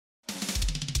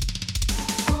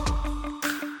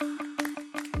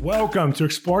Welcome to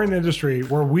Exploring the Industry,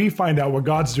 where we find out what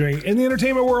God's doing in the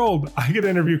entertainment world. I get to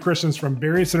interview Christians from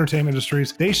various entertainment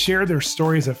industries. They share their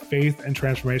stories of faith and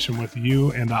transformation with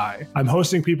you and I. I'm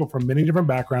hosting people from many different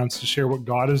backgrounds to share what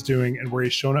God is doing and where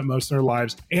He's shown up most in their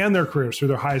lives and their careers through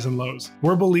their highs and lows.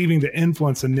 We're believing to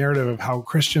influence the narrative of how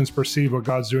Christians perceive what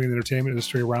God's doing in the entertainment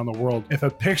industry around the world. If a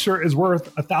picture is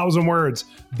worth 1,000 words,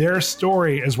 their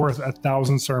story is worth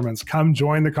 1,000 sermons. Come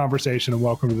join the conversation and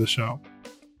welcome to the show.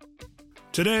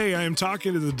 Today, I am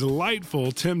talking to the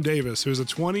delightful Tim Davis, who is a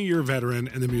 20-year veteran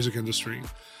in the music industry.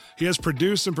 He has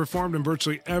produced and performed in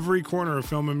virtually every corner of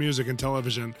film and music and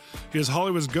television. He is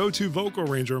Hollywood's go-to vocal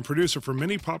arranger and producer for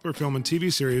many popular film and TV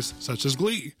series, such as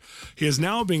Glee. He is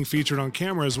now being featured on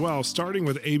camera as well, starting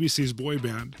with ABC's Boy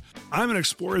Band. I'm going to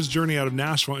explore his journey out of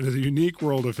Nashville into the unique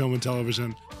world of film and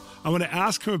television. I want to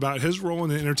ask him about his role in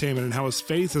the entertainment and how his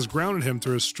faith has grounded him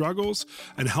through his struggles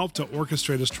and helped to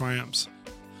orchestrate his triumphs.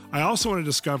 I also want to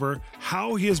discover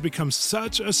how he has become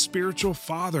such a spiritual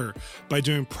father by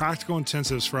doing practical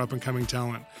intensives for up-and-coming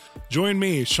talent. Join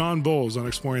me, Shawn Bolz, on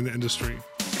Exploring the Industry.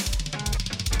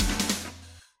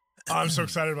 I'm so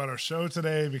excited about our show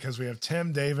today because we have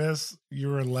Tim Davis.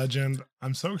 You're a legend.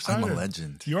 I'm so excited. I'm a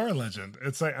legend. You are a legend.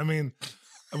 It's like, I mean,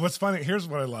 what's funny, here's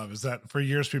what I love, is that for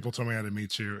years people told me I had to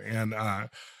meet you, and I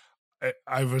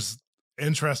was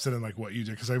interested in like what you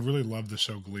did because I really loved the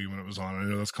show Glee when it was on. I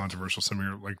know that's controversial. Some of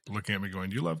you are like looking at me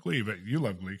going, "You love Glee," but you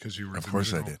love Glee because you were of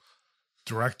course I did.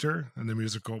 Director and the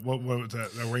musical. What was that?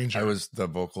 Arranger. I was the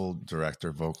vocal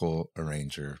director, vocal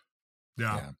arranger.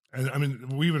 Yeah. And I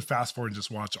mean, we would fast forward and just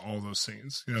watch all those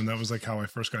scenes. You know, and that was like how I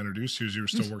first got introduced to you. As you were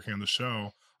still working on the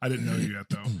show. I didn't know you yet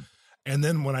though. And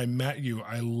then when I met you,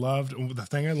 the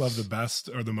thing I loved the best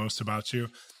or the most about you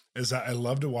is that I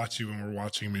love to watch you when we're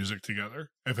watching music together.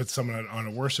 If it's someone on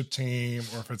a worship team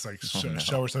or if it's like a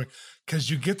show or something, because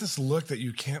you get this look that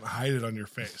you can't hide it on your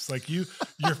face. Like your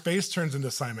face turns into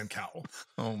Simon Cowell.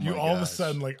 Oh my You all of a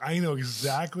sudden, like, I know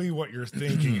exactly what you're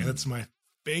thinking. And it's my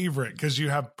favorite because you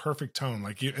have perfect tone.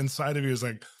 Like you inside of you is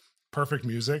like perfect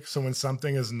music. So when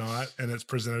something is not and it's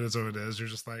presented as though it is, you're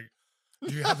just like,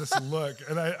 you have this look.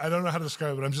 And I don't know how to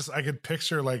describe it, but I could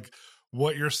picture like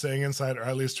what you're saying inside, or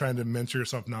at least trying to mentor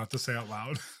yourself not to say out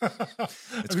loud.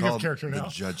 It's called the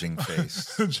judging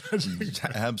face.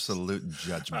 Absolute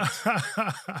judgment.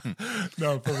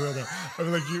 No, for real though. I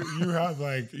mean,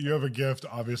 like you have a gift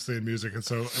obviously in music, and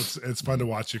so it's fun to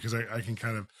watch you because I can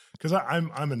kind of, because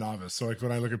I'm a novice, so like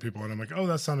when I look at people and I'm like, oh,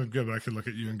 that sounded good, but I could look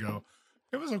at you and go,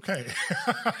 it was okay.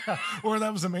 Or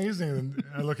that was amazing. And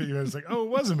I look at you and it's like, oh, it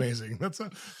was amazing. That's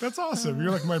awesome.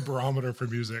 You're like my barometer for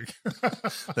music.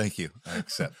 Thank you. I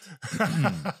accept.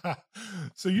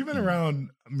 So you've been around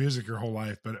music your whole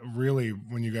life, but really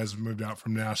when you guys moved out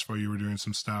from Nashville, you were doing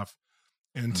some stuff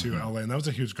into LA. And that was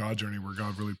a huge God journey where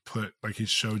God really He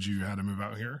showed you how to move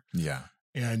out here. Yeah.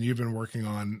 And you've been working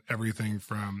on everything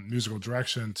from musical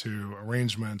direction to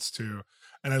arrangements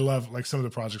and I love like some of the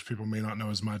projects people may not know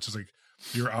as much as like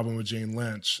your album with Jane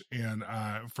Lynch and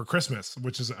for Christmas,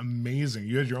 which is amazing.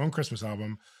 You had your own Christmas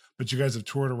album, but you guys have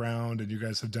toured around and you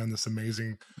guys have done this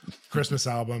amazing Christmas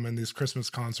album and these Christmas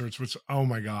concerts, which, oh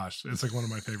my gosh, it's like one of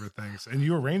my favorite things. And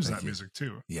you arranged that music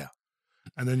too. Yeah.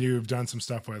 And then you've done some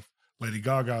stuff with Lady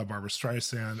Gaga, Barbara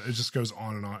Streisand. It just goes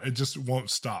on and on. It just won't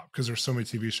stop because there's so many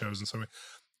TV shows and so many.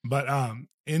 But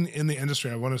in the industry,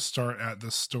 I want to start at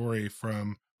the story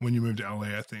from when you moved to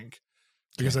LA, I think.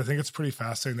 Because I think it's pretty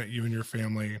fascinating that you and your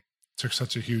family took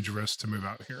such a huge risk to move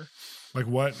out here. Like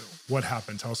what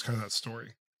happened? Tell us kind of that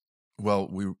story.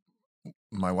 Well,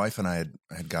 my wife and I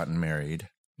had gotten married.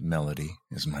 Melody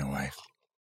is my wife.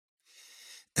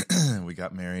 We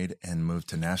got married and moved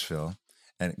to Nashville,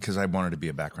 and because I wanted to be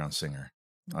a background singer.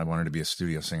 I wanted to be a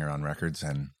studio singer on records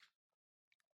and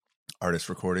artist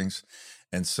recordings.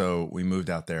 And so we moved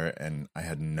out there and I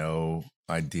had no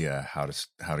idea how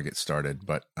to get started,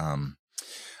 but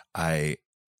I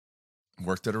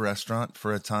worked at a restaurant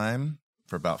for a time,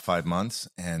 for about 5 months,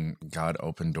 and God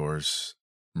opened doors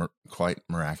quite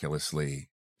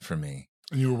miraculously for me.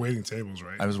 And you were waiting tables,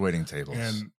 right? I was waiting tables.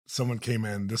 And someone came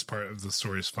in, this part of the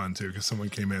story is fun too, because someone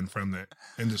came in from the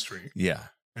industry. Yeah.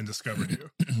 And discovered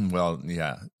you. Well,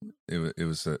 yeah, it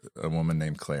was a woman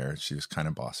named Claire. She was kind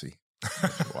of bossy.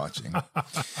 If you're watching.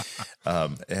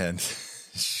 And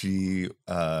she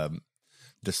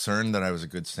discerned that I was a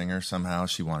good singer somehow.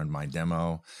 She wanted my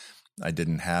demo. I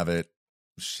didn't have it.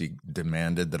 She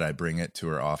demanded that I bring it to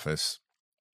her office.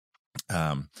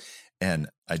 And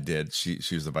I did. She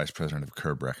was the vice president of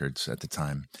Curb Records at the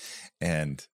time.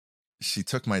 And she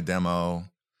took my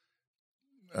demo,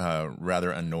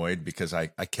 rather annoyed because I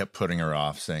kept putting her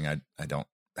off saying, I don't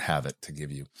have it to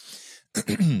give you.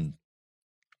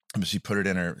 But she put it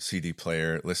in her CD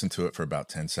player, listened to it for about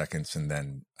 10 seconds, and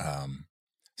then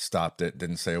stopped it,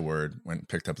 didn't say a word, went and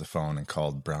picked up the phone and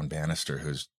called Brown Bannister,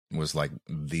 was like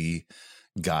the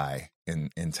guy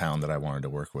in town that I wanted to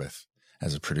work with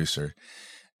as a producer,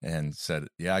 and said,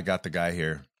 yeah, I got the guy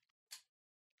here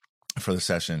for the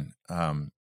session.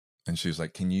 And she was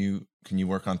like, can you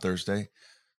work on Thursday?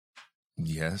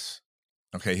 Yes.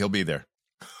 Okay, he'll be there.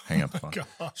 Hang up the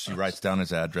phone. She writes down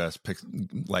his address,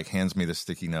 hands me the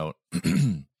sticky note.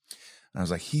 I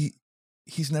was like,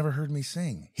 he's never heard me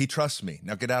sing. He trusts me.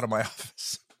 Now get out of my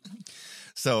office.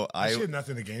 So she had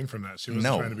nothing to gain from that. She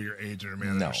wasn't trying to be your agent or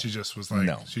manager. No, she just was like,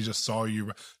 she just saw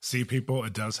you. See, people,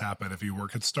 it does happen. If you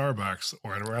work at Starbucks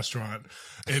or at a restaurant,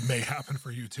 it may happen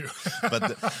for you too.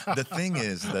 But the thing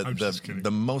is that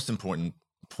the most important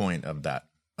point of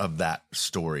that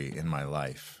story in my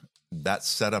life, that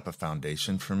set up a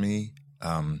foundation for me,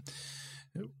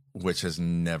 which has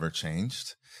never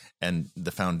changed. And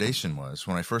the foundation was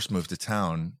when I first moved to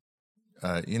town,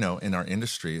 in our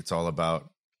industry, it's all about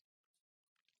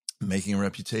making a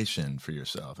reputation for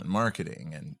yourself and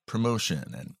marketing and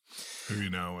promotion and who you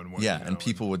know and what. Yeah. And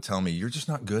people would tell me, you're just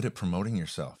not good at promoting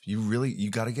yourself. You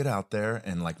got to get out there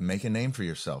and like make a name for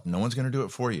yourself. No one's going to do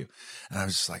it for you. And I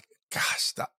was just like, gosh,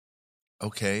 stop.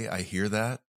 Okay. I hear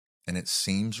that. And it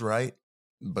seems right,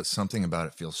 but something about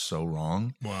it feels so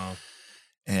wrong. Wow.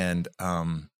 And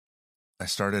I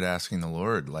started asking the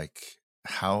Lord, like,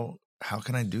 how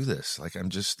can I do this? Like, I'm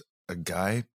just a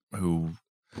guy who,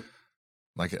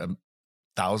 like,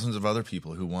 thousands of other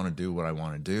people who want to do what I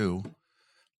want to do.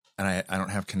 And I don't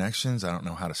have connections. I don't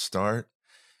know how to start.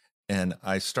 And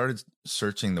I started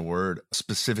searching the word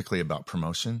specifically about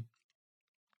promotion.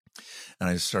 And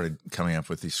I just started coming up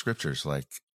with these scriptures like,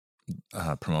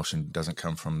 promotion doesn't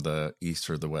come from the east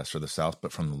or the west or the south,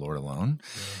 but from the Lord alone.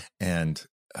 Yeah. And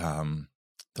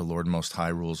the Lord Most High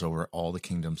rules over all the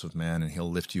kingdoms of men, and he'll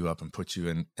lift you up and put you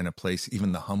in a place,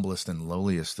 even the humblest and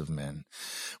lowliest of men.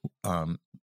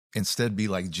 Instead, be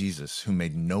like Jesus, who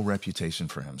made no reputation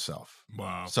for himself.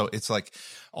 Wow. So it's like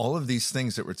all of these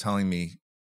things that were telling me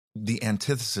the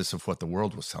antithesis of what the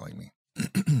world was telling me.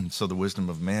 So the wisdom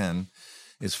of man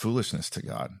is foolishness to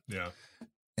God. Yeah.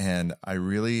 And I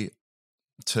really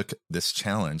took this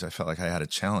challenge. I felt like I had a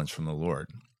challenge from the Lord.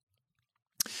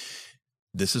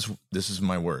 This is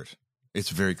my word. It's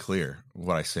very clear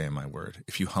what I say in my word.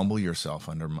 If you humble yourself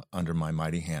under my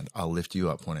mighty hand, I'll lift you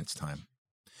up when it's time.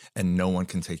 And no one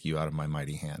can take you out of my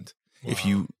mighty hand. Wow.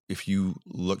 If you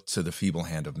look to the feeble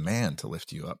hand of man to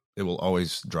lift you up, it will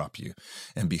always drop you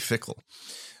and be fickle.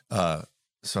 So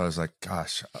I was like,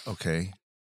 gosh, okay.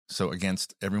 So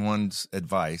against everyone's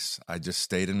advice, I just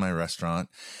stayed in my restaurant,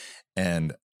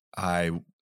 and I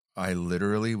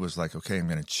literally was like, okay, I'm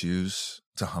going to choose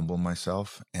to humble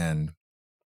myself. And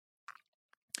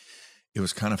it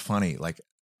was kind of funny. Like,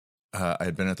 I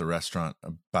had been at the restaurant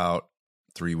about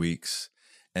 3 weeks,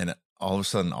 and all of a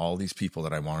sudden, all these people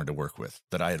that I wanted to work with,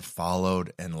 that I had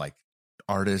followed, and like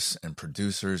artists and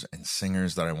producers and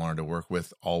singers that I wanted to work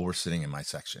with, all were sitting in my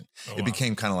section. Oh, it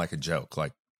became kind of like a joke,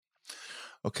 like,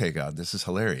 okay, God, this is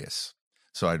hilarious.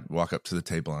 So I'd walk up to the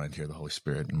table and I'd hear the Holy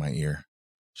Spirit in my ear.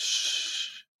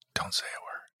 Shh, don't say a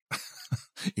word.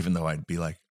 Even though I'd be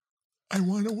like, I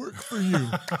want to work for you.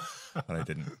 But I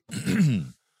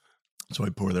didn't. So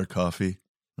I'd pour their coffee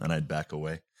and I'd back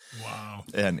away. Wow.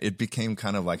 And it became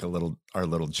kind of like our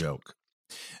little joke.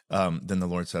 Then the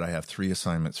Lord said, I have 3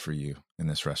 assignments for you in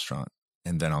this restaurant,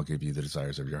 and then I'll give you the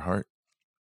desires of your heart.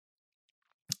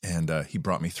 And he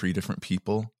brought me 3 different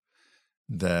people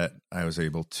that I was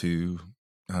able to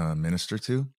minister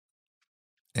to.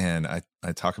 And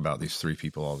I talk about these 3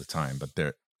 people all the time, but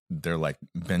they're like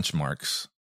benchmarks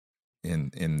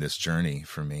in this journey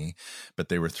for me. But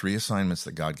they were 3 assignments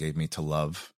that God gave me to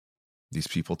love these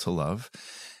people, to love.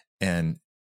 And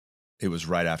it was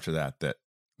right after that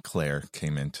Claire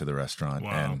came into the restaurant.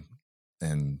 Wow.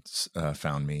 and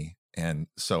found me. And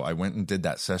so I went and did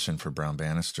that session for Brown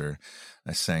Bannister.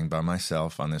 I sang by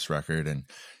myself on this record, and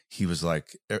he was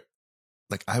like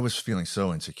I was feeling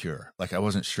so insecure. Like I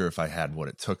wasn't sure if I had what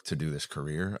it took to do this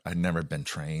career. I'd never been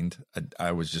trained.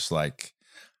 I was just like,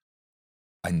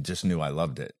 I just knew I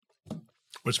loved it.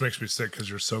 Which makes me sick because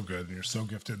you're so good and you're so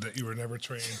gifted that you were never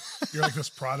trained. You're like this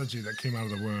prodigy that came out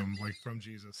of the womb, like from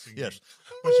Jesus. Singing. Yes.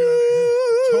 But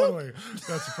totally.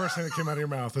 That's the first thing that came out of your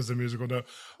mouth is a musical note.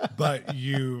 But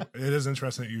it is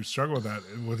interesting that you struggle with that,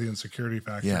 with the insecurity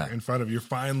factor in front of you.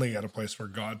 Finally at a place where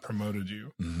God promoted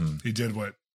you. Mm-hmm. He did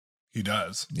what he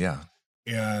does. Yeah.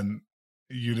 And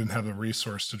you didn't have the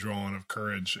resource to draw on of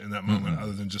courage in that moment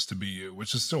other than just to be you,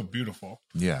 which is still beautiful.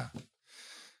 Yeah.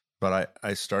 But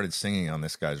I started singing on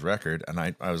this guy's record, and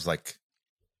I was like,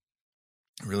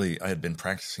 really, I had been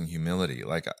practicing humility.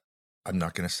 Like, I'm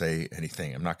not going to say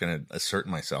anything. I'm not going to assert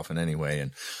myself in any way.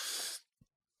 And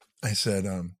I said,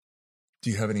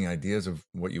 do you have any ideas of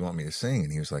what you want me to sing?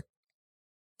 And he was like,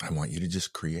 I want you to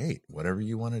just create whatever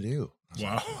you want to do. I was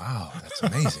like, wow, that's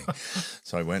amazing.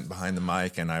 So I went behind the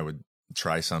mic and I would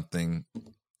try something,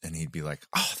 and he'd be like,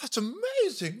 oh, that's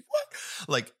amazing. What?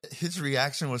 Like, his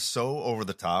reaction was so over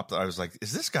the top that I was like,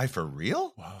 is this guy for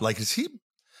real? Wow. Like, is he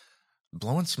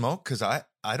blowing smoke? Because I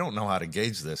don't know how to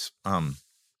gauge this.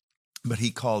 But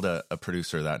he called a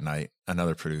producer that night,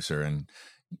 another producer, and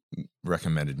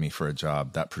recommended me for a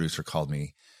job. That producer called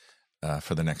me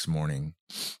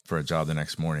for a job the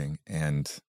next morning.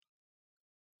 And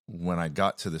when I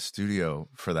got to the studio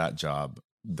for that job,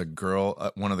 the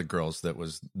girl, one of the girls that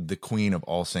was the queen of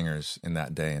all singers in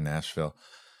that day in Nashville,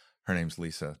 her name's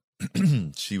Lisa.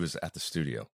 She was at the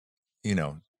studio. You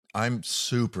know, I'm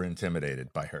super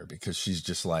intimidated by her because she's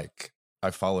just like, I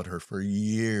followed her for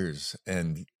years,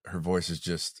 and her voice is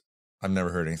just, I've never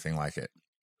heard anything like it.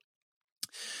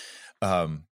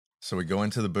 So we go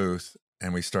into the booth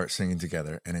and we start singing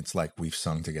together, and it's like we've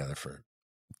sung together for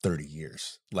 30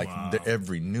 years. Like, wow.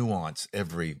 Every nuance,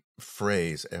 every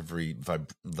phrase, the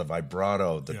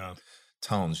vibrato, the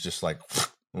tones just like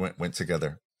went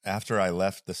together. After I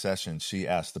left the session, she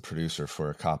asked the producer for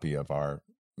a copy of our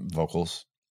vocals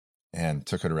and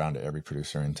took it around to every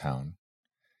producer in town.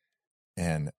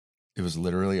 And it was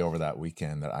literally over that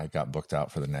weekend that I got booked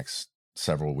out for the next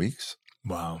several weeks.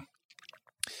 Wow.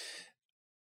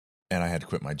 And I had to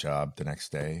quit my job the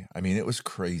next day. I mean, it was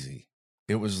crazy.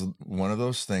 It was one of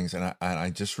those things. And I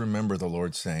just remember the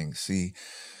Lord saying, see,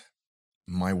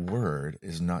 my word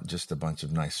is not just a bunch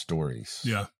of nice stories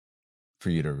for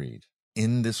you to read.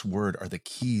 In this word are the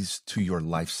keys to your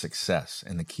life's success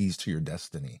and the keys to your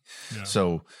destiny. Yeah.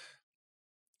 So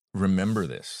remember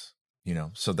this, you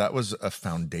know. So that was a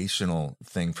foundational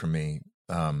thing for me.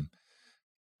 And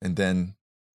then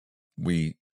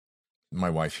my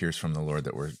wife hears from the Lord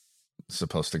that we're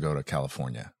supposed to go to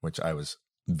California, which I was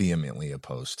vehemently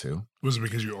opposed to. Was it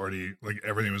because you already, like,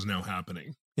 everything was now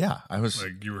happening? Yeah, I was.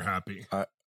 Like, you were happy.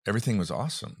 Everything was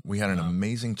awesome. We had an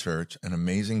amazing church, an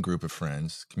amazing group of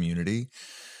friends, community.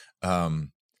 I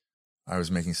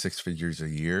was making 6 figures a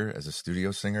year as a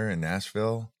studio singer in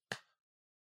Nashville.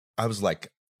 I was like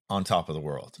on top of the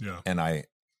world. Yeah.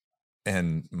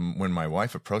 And when my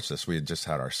wife approached us, we had just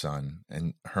had our son,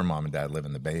 and her mom and dad live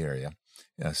in the Bay Area,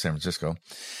 San Francisco.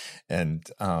 And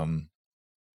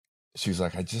she was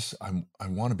like, I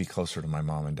want to be closer to my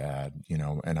mom and dad, you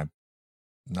know, and I've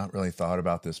not really thought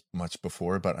about this much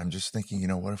before, but I'm just thinking, you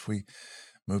know, what if we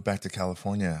move back to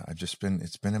California?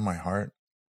 It's been in my heart.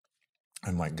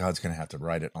 I'm like, God's going to have to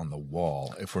write it on the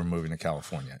wall if we're moving to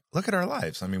California. Look at our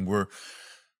lives. I mean,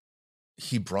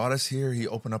 He brought us here. He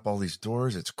opened up all these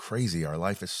doors. It's crazy. Our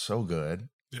life is so good.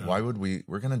 Yeah. Why would we're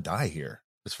going to die here,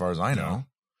 as far as I know.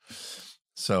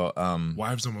 So,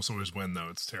 wives almost always win, though.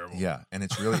 It's terrible. Yeah. And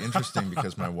it's really interesting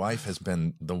because my wife has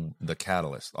been the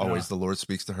catalyst. Always the Lord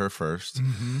speaks to her first.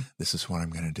 Mm-hmm. This is what I'm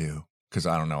going to do. Because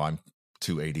I don't know, I'm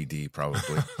too ADD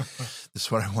probably. This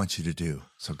is what I want you to do.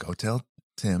 So go tell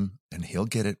Tim, and he'll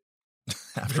get it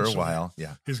after a while.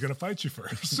 Yeah. He's going to fight you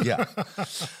first. Yeah.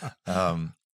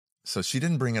 So she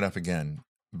didn't bring it up again,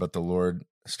 but the Lord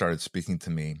started speaking to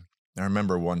me. I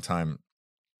remember one time,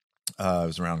 it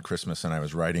was around Christmas, and I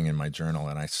was writing in my journal,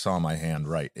 and I saw my hand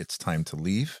write, "It's time to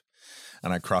leave."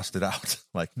 And I crossed it out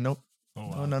like, nope. Oh,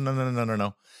 wow.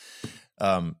 No.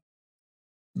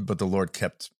 But the Lord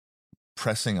kept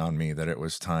pressing on me that it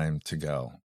was time to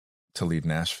go, to leave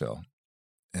Nashville.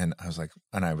 And I was like,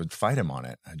 and I would fight him on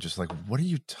it. I'm just like, what are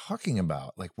you talking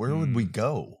about? Like, where would we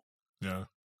go? Yeah.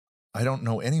 I don't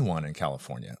know anyone in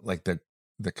California like that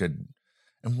could.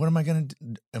 And what am I going to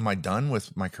do? Am I done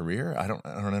with my career? I don't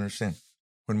understand.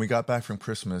 When we got back from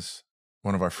Christmas,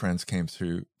 one of our friends came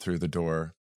through the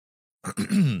door,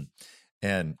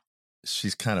 and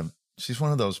she's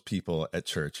one of those people at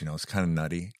church, you know, it's kind of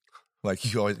nutty.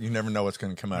 Like you never know what's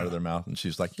going to come out of their mouth. And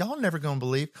she's like, y'all never going to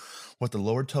believe what the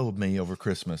Lord told me over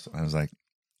Christmas. And I was like,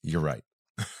 you're right.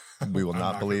 We will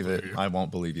not believe it. I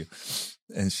won't believe you.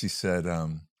 And she said,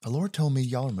 the Lord told me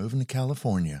y'all are moving to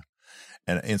California.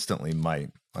 And instantly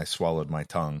I swallowed my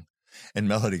tongue. And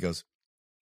Melody goes,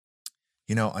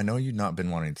 you know, I know you've not been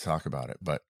wanting to talk about it,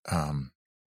 but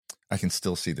I can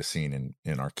still see the scene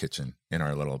in our kitchen, in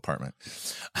our little apartment.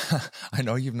 I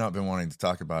know you've not been wanting to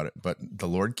talk about it, but the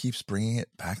Lord keeps bringing it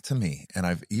back to me. And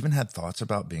I've even had thoughts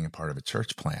about being a part of a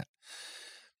church plant.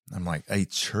 I'm like, a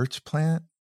church plant?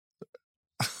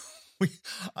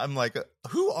 I'm like,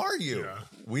 who are you? Yeah.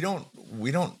 We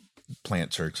don't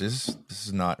plant churches.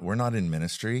 We're not in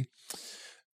ministry.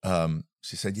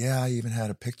 She said, yeah, I even had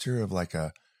a picture of like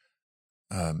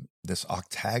this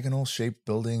octagonal shaped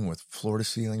building with floor to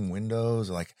ceiling windows.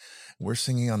 Like, we're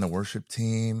singing on the worship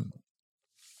team.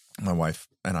 My wife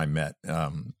and I met,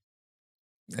 and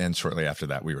shortly after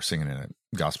that, we were singing in a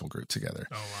gospel group together.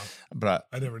 Oh, wow. But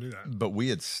I never knew that. But we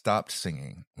had stopped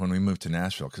singing when we moved to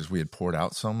Nashville because we had poured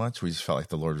out so much. We just felt like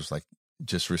the Lord was like,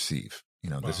 just receive.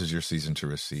 This is your season to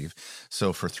receive.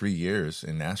 So for 3 years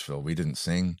in Nashville, we didn't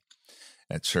sing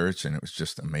at church, and it was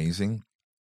just amazing.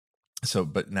 So,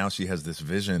 but now she has this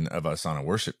vision of us on a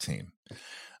worship team.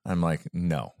 I'm like,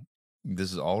 no,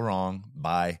 this is all wrong.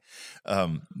 Bye.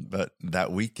 But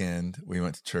that weekend we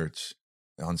went to church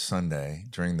on Sunday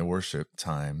during the worship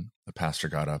time. The pastor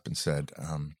got up and said,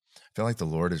 I feel like the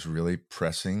Lord is really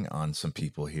pressing on some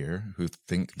people here who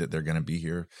think that they're going to be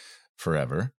here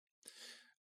forever.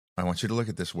 I want you to look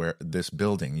at this, where this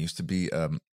building used to be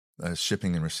a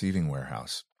shipping and receiving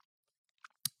warehouse.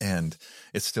 And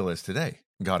it still is today.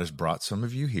 God has brought some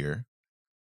of you here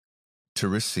to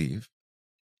receive,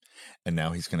 and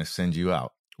now he's going to send you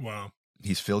out. Wow.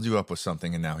 He's filled you up with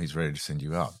something, and now he's ready to send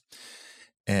you out.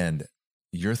 And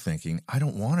you're thinking, I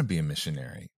don't want to be a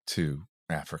missionary to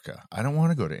Africa. I don't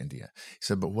want to go to India. He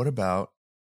said, but what about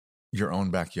your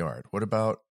own backyard? What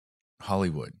about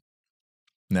Hollywood?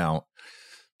 Now,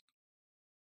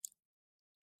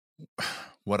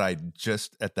 what I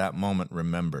just at that moment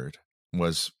remembered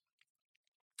was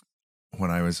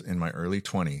when I was in my early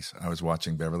 20s, I was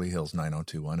watching Beverly Hills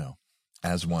 90210,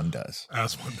 as one does.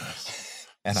 As one does.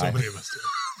 And many of us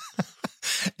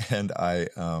do. And I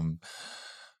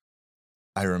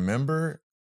remember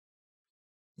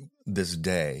this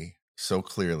day so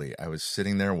clearly. I was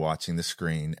sitting there watching the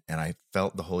screen, and I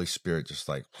felt the Holy Spirit just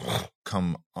like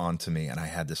come onto me. And I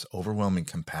had this overwhelming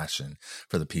compassion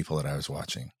for the people that I was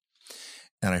watching.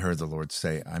 And I heard the Lord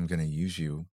say, I'm going to use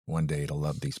you one day to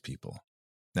love these people.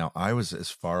 Now, I was as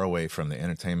far away from the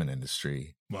entertainment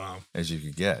industry as you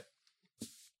could get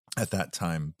at that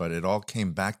time, but it all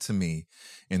came back to me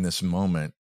in this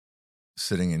moment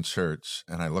sitting in church.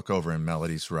 And I look over and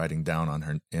Melody's writing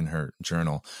down in her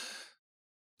journal,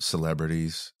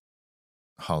 celebrities,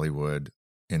 Hollywood,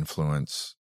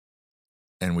 influence.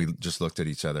 And we just looked at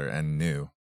each other and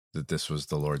knew that this was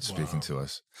the Lord speaking to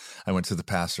us. I went to the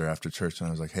pastor after church and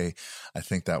I was like, hey, I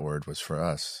think that word was for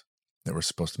us, that we're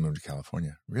supposed to move to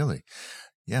California. Really?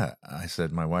 Yeah. I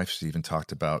said, my wife's even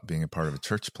talked about being a part of a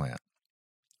church plant.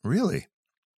 Really?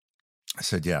 I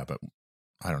said, yeah, but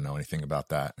I don't know anything about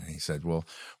that. And he said, well,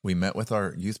 we met with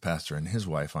our youth pastor and his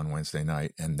wife on Wednesday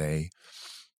night, and they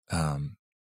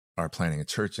are planning a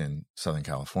church in Southern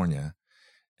California.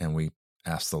 And we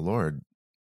asked the Lord,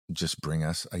 just bring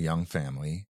us a young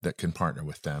family that can partner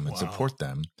with them and support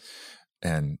them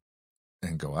and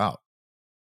go out.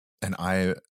 And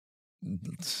I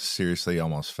seriously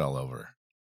almost fell over.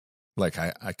 Like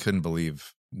I couldn't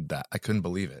believe that. I couldn't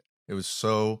believe it. It was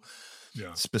so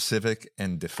specific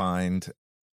and defined.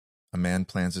 A man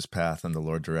plans his path and the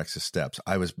Lord directs his steps.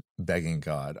 I was begging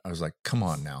God. I was like, come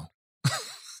on now.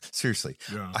 Seriously.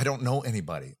 Yeah. I don't know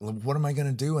anybody. What am I going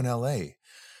to do in LA?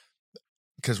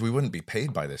 Because we wouldn't be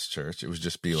paid by this church. It would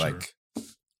just be like.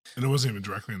 And it wasn't even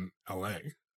directly in LA.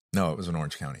 No, it was in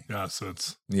Orange County. Yeah. So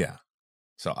it's. Yeah.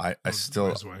 So I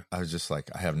was just like,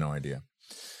 I have no idea.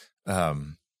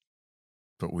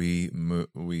 But we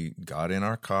got in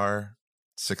our car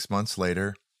 6 months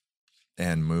later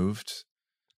and moved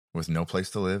with no place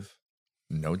to live,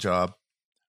 no job,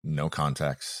 no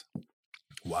contacts.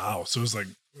 Wow. So it was like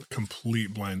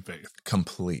complete blind faith.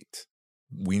 Complete.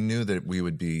 We knew that we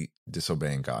would be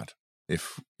disobeying God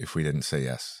if we didn't say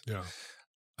yes. Yeah.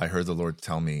 I heard the Lord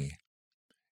tell me,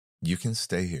 you can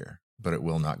stay here, but it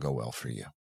will not go well for you.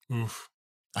 Oof.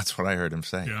 That's what I heard him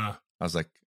say. Yeah. I was like,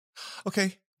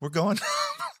 okay, we're going.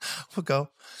 We'll go.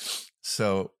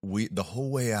 So the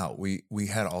whole way out, we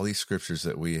had all these scriptures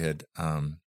that we had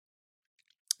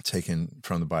taken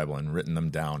from the Bible and written them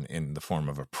down in the form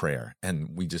of a prayer. And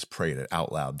we just prayed it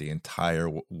out loud the entire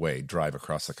way, drive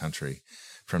across the country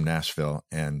from Nashville.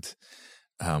 And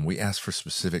we asked for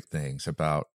specific things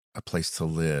about a place to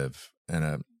live in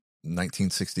a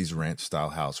 1960s ranch style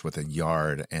house with a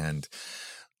yard. And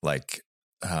like,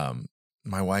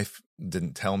 my wife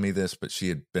didn't tell me this, but she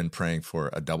had been praying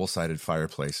for a double-sided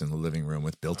fireplace in the living room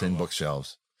with built-in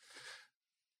bookshelves.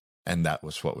 And that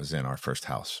was what was in our first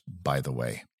house, by the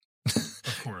way.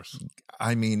 Of course.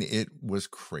 I mean, it was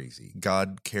crazy.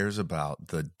 God cares about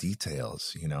the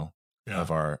details,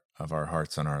 of our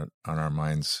hearts and our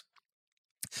minds.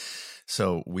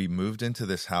 So we moved into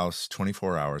this house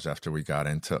 24 hours after we got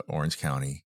into Orange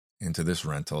County, into this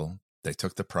rental. They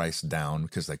took the price down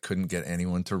because they couldn't get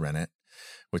anyone to rent it,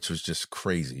 which was just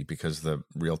crazy because the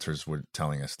realtors were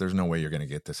telling us, there's no way you're going to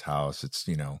get this house. It's,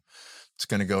 it's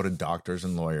going to go to doctors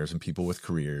and lawyers and people with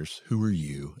careers. Who are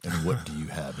you? And what do you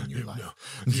have in your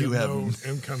life? You have no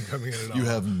income coming in at all. You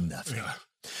have nothing. Yeah.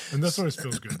 And that's always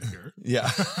feels good to hear. Yeah.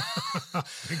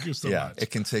 Thank you so much.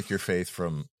 It can take your faith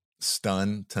from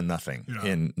stun to nothing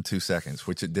in 2 seconds,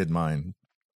 which it did mine.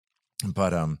 But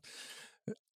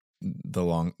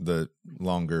the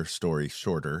longer story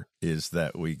shorter is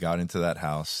that we got into that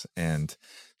house, and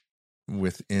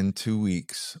within 2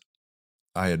 weeks,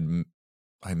 I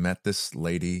met this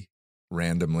lady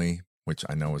randomly, which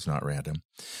I know was not random,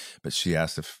 but she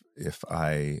asked if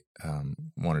I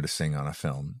wanted to sing on a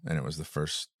film, and it was the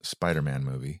first Spider-Man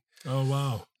movie. Oh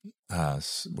wow!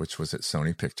 Which was at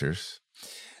Sony Pictures,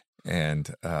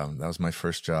 and that was my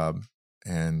first job.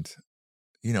 And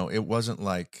it wasn't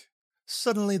like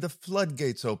suddenly the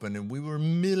floodgates opened and we were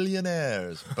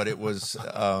millionaires, but it was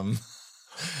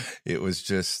it was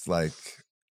just like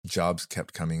jobs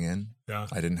kept coming in. Yeah,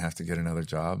 I didn't have to get another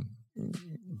job.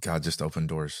 God just opened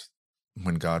doors.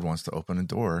 When God wants to open a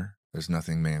door, there's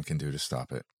nothing man can do to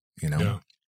stop it, Yeah.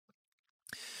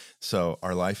 So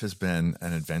our life has been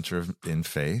an adventure in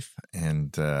faith,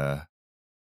 and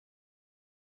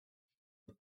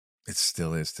it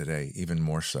still is today, even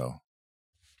more so.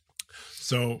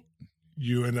 So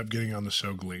you end up getting on the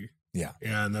show Glee. Yeah.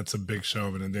 And that's a big show,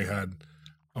 and they had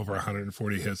over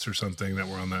 140 hits or something that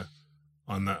were on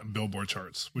the Billboard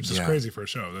charts, which is crazy for a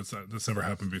show. That's never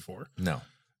happened before. No.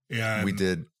 And we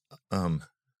did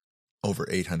over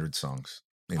 800 songs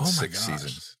in 6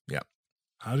 seasons. Yeah.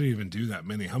 How do you even do that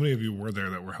many? How many of you were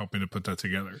there that were helping to put that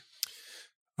together?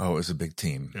 Oh, it was a big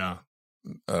team. Yeah.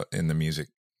 In the music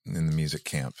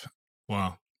camp.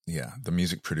 Wow. Yeah. The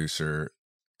music producer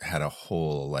had a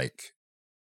whole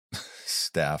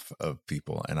staff of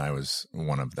people, and I was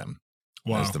one of them.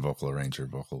 Wow. As the vocal arranger,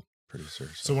 vocal producer.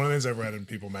 So one of the things I've read in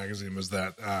People magazine was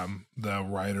that the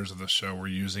writers of the show were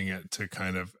using it to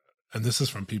kind of, and this is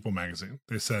from People magazine,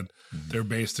 they said they're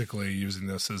basically using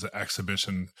this as an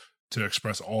exhibition to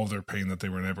express all of their pain that they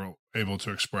were never able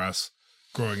to express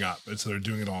growing up. And so they're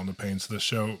doing it all in the pain. So the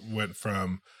show went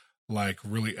from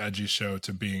really edgy show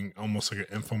to being almost like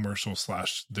an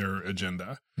infomercial / their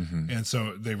agenda. And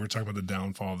so they were talking about the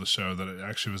downfall of the show, that it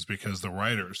actually was because the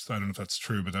writers, I don't know if that's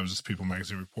true, but that was just People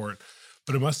magazine report,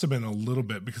 but it must have been a little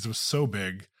bit because it was so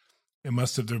big. There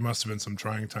must have been some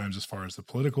trying times as far as the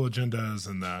political agendas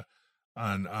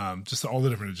and just all the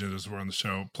different agendas were on the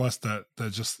show. Plus the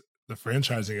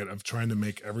franchising it of trying to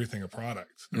make everything a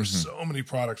product. There's so many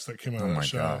products that came out of the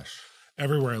show. Gosh.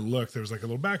 Everywhere I looked, there was like a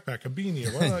little backpack, a beanie,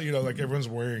 everyone's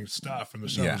wearing stuff, and the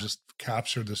show just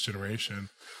captured this generation.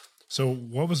 So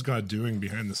what was God doing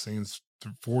behind the scenes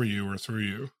for you or through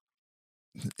you?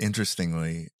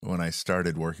 Interestingly, when I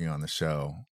started working on the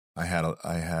show, I had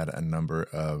a number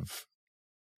of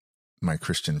my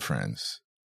Christian friends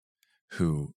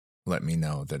who let me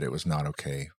know that it was not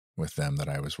okay with them that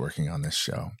I was working on this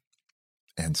show.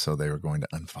 And so they were going to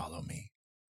unfollow me.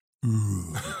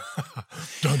 Ooh.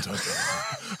 Dun, dun,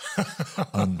 dun.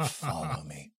 Unfollow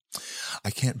me.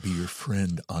 I can't be your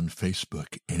friend on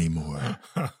Facebook anymore.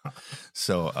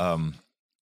 So,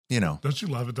 Don't you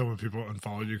love it though when people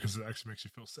unfollow you, because it actually makes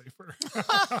you feel safer?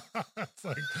 It's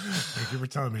like, thank you for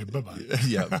telling me. Bye-bye.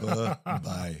 Yeah.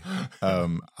 Bye.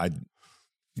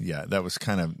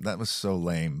 That was so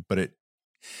lame, but it,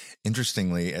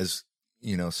 interestingly, as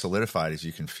solidified as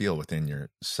you can feel within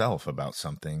yourself about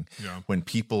something, when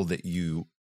people that you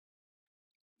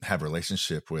have a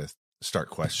relationship with start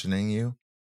questioning you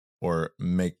or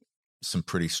make some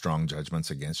pretty strong judgments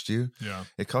against you,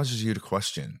 it causes you to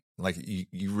question. Like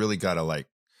you really got to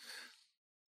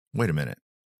wait a minute,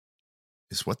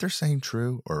 is what they're saying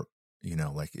true? Or,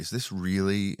 is this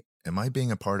really, am I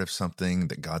being a part of something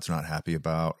that God's not happy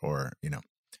about? Or,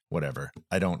 whatever.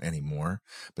 I don't anymore,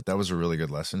 but that was a really good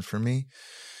lesson for me.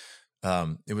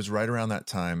 It was right around that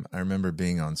time. I remember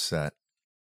being on set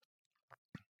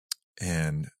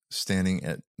and standing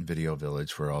at Video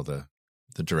Village where all the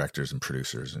directors and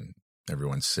producers and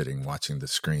everyone's sitting watching the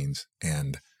screens.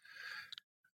 And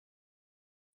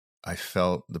I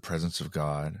felt the presence of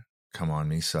God come on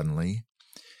me suddenly,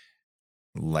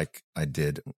 like I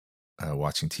did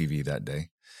watching TV that day.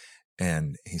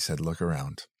 And he said, look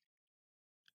around.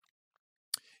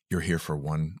 You're here for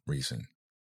one reason.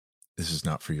 This is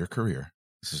not for your career.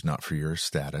 This is not for your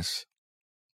status.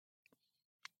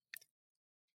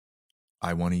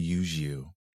 I want to use you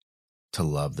to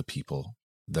love the people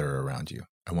that are around you.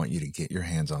 I want you to get your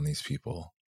hands on these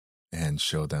people and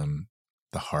show them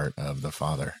the heart of the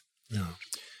Father. Yeah.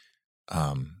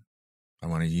 I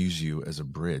want to use you as a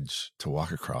bridge to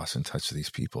walk across and touch these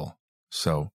people.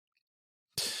 So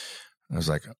I was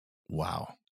like,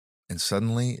 wow. And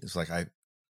suddenly it's like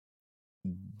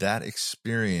that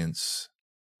experience,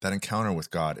 that encounter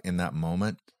with God in that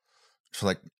moment, it's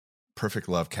like perfect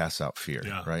love casts out fear,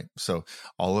 right? So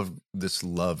all of this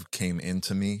love came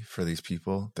into me for these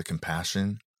people. The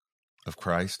compassion of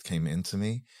Christ came into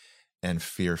me, and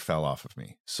fear fell off of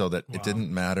me, so that it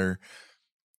didn't matter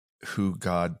who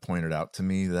God pointed out to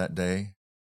me that day.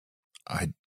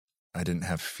 I didn't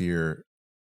have fear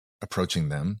approaching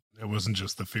them. It wasn't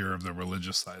just the fear of the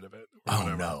religious side of it.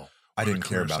 Oh, no. I didn't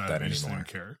care about that anymore. Didn't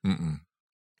care.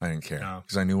 I didn't care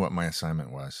because I knew what my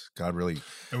assignment was. God really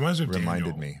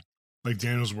reminded me. Like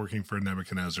Daniel's working for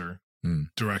Nebuchadnezzar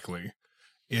directly.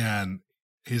 And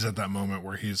he's at that moment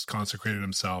where he's consecrated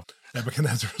himself.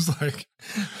 Nebuchadnezzar's like,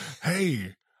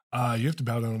 hey, you have to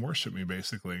bow down and worship me,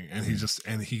 basically. And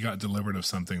he got delivered of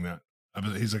something that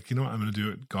he's like, you know what? I'm going to do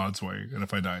it God's way. And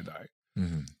if I die, I die.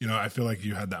 You know, I feel like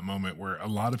you had that moment where a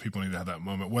lot of people need to have that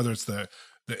moment, whether it's the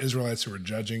Israelites who were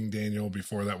judging Daniel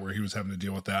before that, where he was having to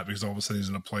deal with that because all of a sudden he's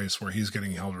in a place where he's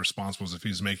getting held responsible as if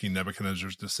he's making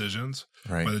Nebuchadnezzar's decisions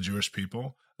by the Jewish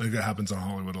people. I think that happens in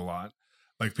Hollywood a lot.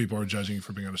 Like people are judging you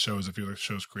for being on a show as if you're the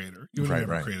show's creator. You would have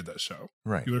never created that show.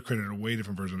 Right. You would have created a way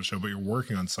different version of the show, but you're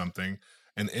working on something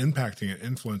and impacting it,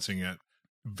 influencing it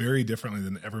very differently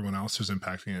than everyone else who's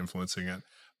impacting and influencing it.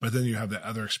 But then you have that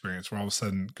other experience where all of a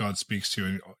sudden God speaks to you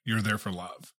and you're there for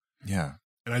love. Yeah.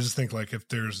 And I just think like if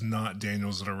there's not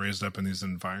Daniels that are raised up in these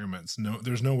environments,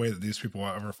 there's no way that these people will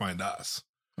ever find us.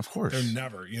 Of course. They're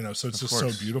never, you know, so it's just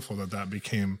so beautiful that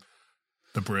became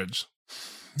the bridge.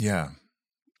 Yeah.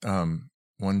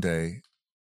 One day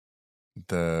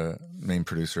the main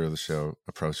producer of the show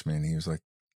approached me and he was like,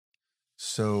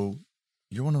 so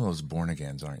you're one of those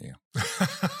born-agains, aren't you?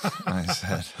 I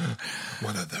said,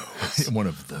 one of those. One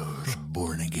of those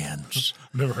born-agains.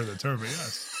 I've never heard that term, but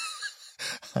yes.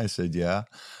 I said, yeah.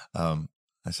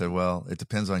 I said, well, it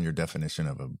depends on your definition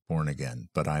of a born-again,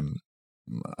 but I'm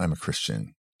a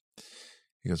Christian.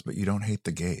 He goes, but you don't hate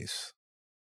the gays.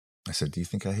 I said, do you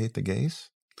think I hate the gays?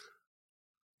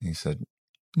 And he said,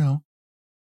 no.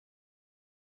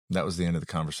 That was the end of the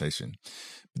conversation.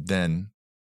 But then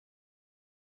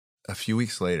a few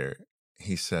weeks later,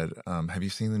 he said, have you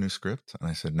seen the new script? And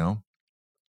I said, no.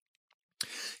 He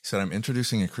said, I'm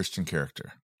introducing a Christian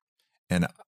character and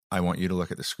I want you to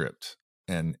look at the script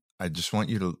and I just want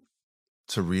you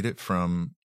to read it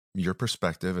from your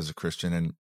perspective as a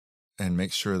Christian and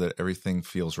make sure that everything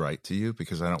feels right to you,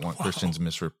 because I don't want Christians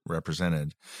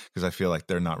misrepresented, because I feel like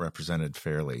they're not represented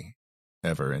fairly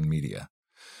ever in media.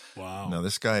 Wow. No,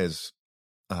 this guy is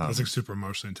that's like super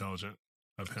emotionally intelligent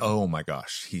of him. Oh my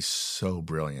gosh. He's so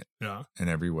brilliant. Yeah. In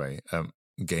every way.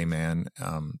 Gay man.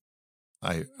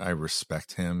 I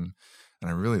respect him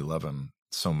and I really love him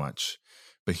so much,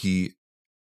 but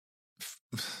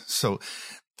so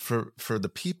for the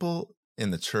people in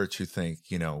the church who think,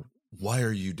 you know, why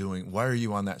are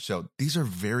you on that show? These are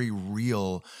very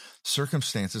real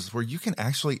circumstances where you can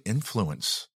actually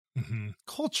influence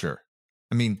culture.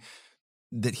 I mean,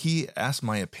 that he asked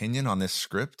my opinion on this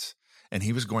script and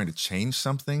he was going to change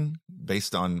something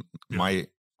based on my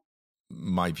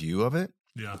view of it.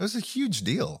 Yeah. It was a huge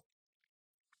deal.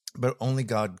 But only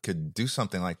God could do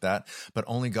something like that. But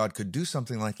only God could do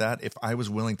something like that if I was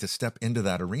willing to step into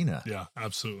that arena. Yeah,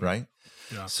 absolutely. Right?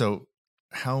 Yeah. So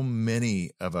how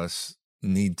many of us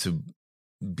need to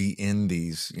be in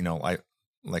these, you know, I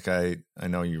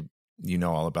know you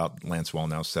know all about Lance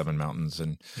Wallnau's 7 Mountains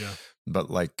but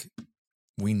like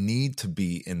we need to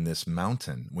be in this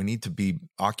mountain. We need to be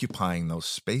occupying those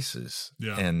spaces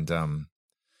and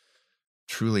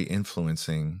truly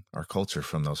influencing our culture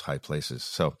from those high places.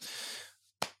 So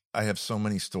I have so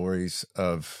many stories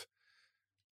of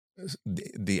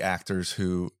the actors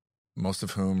who, most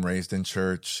of whom raised in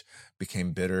church,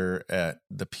 became bitter at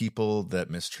the people that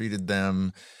mistreated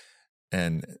them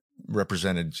and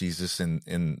represented Jesus in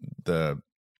the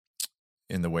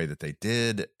way that they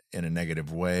did, in a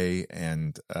negative way,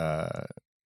 and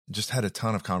just had a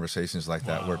ton of conversations like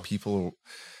that where people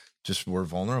just were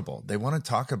vulnerable. They want to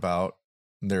talk about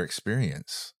their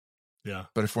experience. Yeah.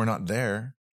 But if we're not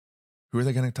there, who are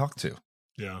they going to talk to?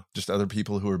 Yeah. Just other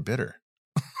people who are bitter.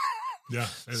 Yeah.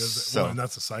 And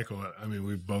that's a cycle that, I mean,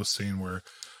 we've both seen where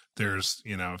there's,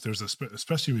 you know, if there's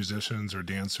especially musicians or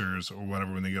dancers or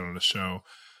whatever, when they get on a show,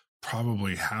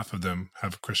 probably half of them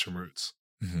have Christian roots.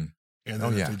 Mm-hmm. And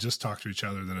then if they just talk to each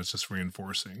other, then it's just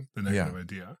reinforcing the negative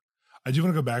idea. I do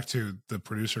want to go back to the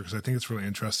producer because I think it's really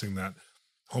interesting that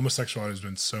homosexuality has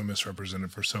been so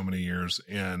misrepresented for so many years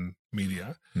in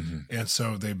media. And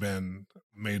so they've been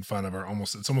made fun of, or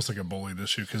it's almost like a bullied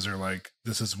issue because they're like,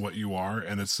 this is what you are.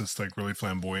 And it's this like really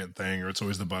flamboyant thing, or it's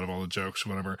always the butt of all the jokes or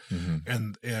whatever.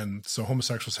 And so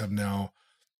homosexuals have now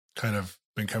kind of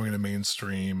been coming to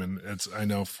mainstream. And I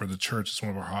know for the church, it's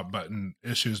one of our hot button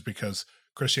issues because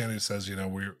Christianity says,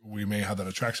 we may have that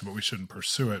attraction, but we shouldn't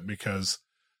pursue it because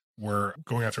we're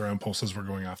going after our impulses. We're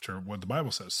going after what the Bible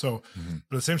says. So,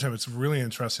 but at the same time, it's really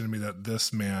interesting to me that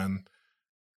this man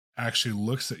actually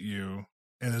looks at you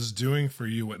and is doing for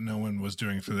you what no one was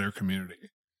doing for their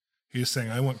community. He's saying,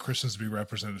 I want Christians to be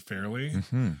represented fairly.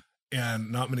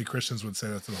 And not many Christians would say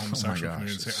that to the homosexual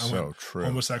community. Say, I want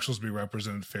homosexuals to be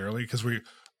represented fairly. Because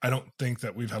I don't think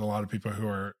that we've had a lot of people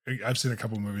I've seen a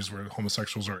couple of movies where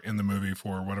homosexuals are in the movie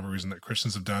for whatever reason that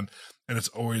Christians have done. And it's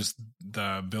always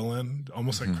the villain,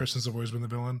 almost like Christians have always been the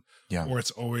villain. Yeah. Or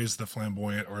it's always the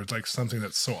flamboyant, or it's like something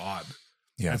that's so odd.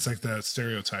 Yeah. It's like the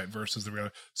stereotype versus the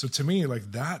reality. So to me,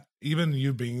 like that, even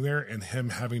you being there and him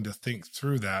having to think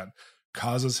through that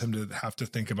causes him to have to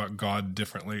think about God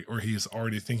differently, or he's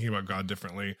already thinking about God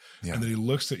differently. Yeah. And that he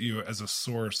looks at you as a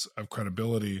source of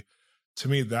credibility. To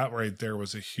me, that right there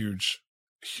was a huge,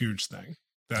 huge thing.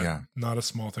 Not a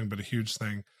small thing, but a huge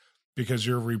thing, because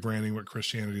you're rebranding what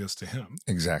Christianity is to him.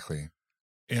 Exactly.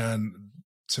 And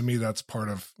to me, that's part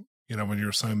of, when your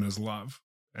assignment is love,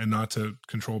 and not to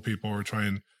control people or try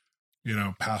and,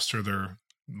 pastor their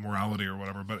morality or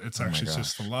whatever, but it's actually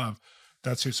just the love.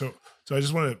 That's you. So I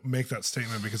just want to make that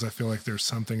statement because I feel like there's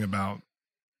something about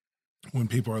when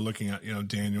people are looking at,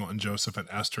 Daniel and Joseph and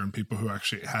Esther and people who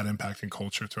actually had impact in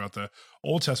culture throughout the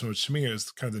Old Testament, which to me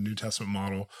is kind of the New Testament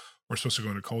model. We're supposed to go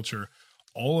into culture.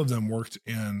 All of them worked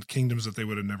in kingdoms that they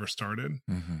would have never started,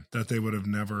 that they would have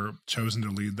never chosen to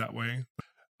lead that way.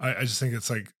 I just think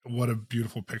it's like, what a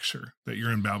beautiful picture that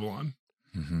you're in Babylon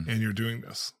and you're doing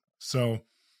this. So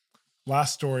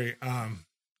last story,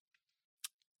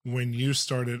 when you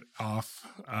started off,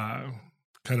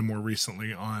 kind of more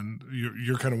recently on,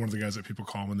 you're kind of one of the guys that people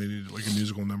call when they need like a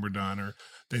musical number done, or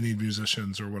they need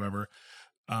musicians or whatever.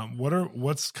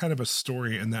 What's kind of a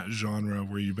story in that genre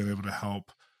where you've been able to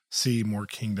help see more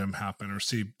kingdom happen, or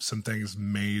see some things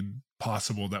made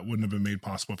possible that wouldn't have been made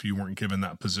possible if you weren't given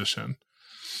that position?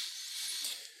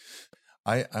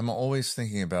 I'm always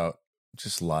thinking about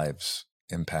just lives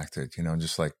impacted,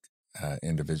 just like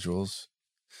individuals.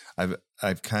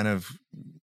 I've kind of,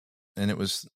 and it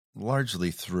was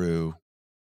largely through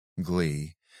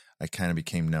Glee, I kind of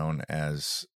became known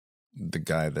as the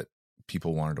guy that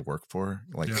people wanted to work for,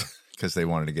 like, because they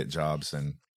wanted to get jobs,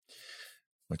 and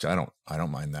which I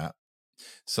don't mind that.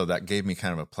 So that gave me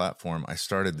kind of a platform. I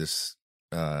started this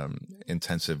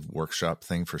intensive workshop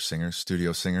thing for singers,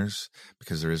 studio singers,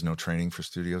 because there is no training for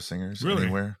studio singers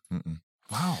anywhere.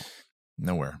 Wow.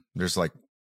 Nowhere. There's like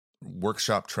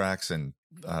workshop tracks and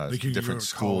different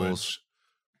schools, college,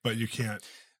 but you can't.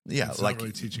 Yeah, like,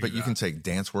 really but you can take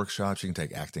dance workshops, you can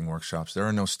take acting workshops. There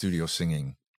are no studio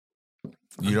singing.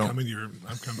 I'm coming.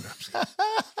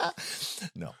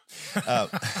 No.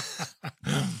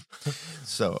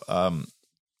 So,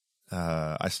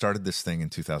 I started this thing in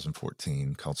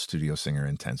 2014 called Studio Singer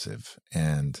Intensive.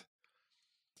 And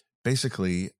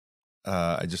basically,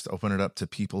 I just open it up to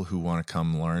people who want to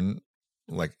come learn,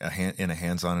 like in a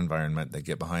hands-on environment. They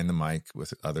get behind the mic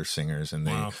with other singers, and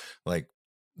they like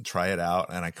try it out,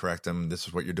 and I correct them. This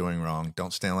is what you're doing wrong.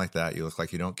 Don't stand like that. You look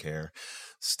like you don't care.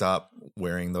 Stop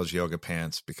wearing those yoga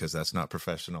pants because that's not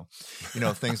professional.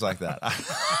 Things like that.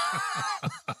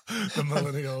 The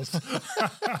millennials.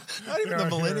 Not even the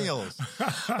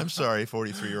millennials. I'm sorry,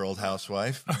 43-year-old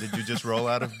housewife. Did you just roll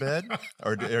out of bed?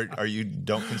 Or are you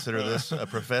don't consider this a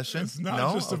profession? It's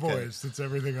not just a voice. It's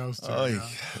everything else too. Oh, yeah.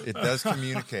 It does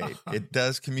communicate. It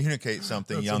does communicate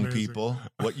something, that's young amazing. People.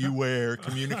 What you wear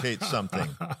communicates something.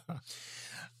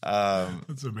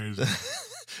 That's amazing.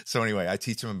 So anyway, I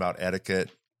teach them about etiquette,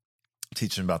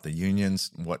 teach them about the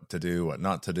unions, what to do, what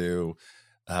not to do,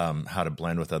 how to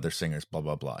blend with other singers, blah,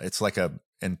 blah, blah. It's like a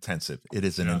intensive. It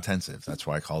is an intensive. That's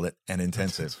why I call it an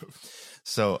intensive.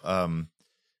 So,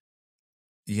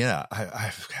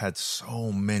 I've had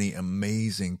so many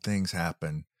amazing things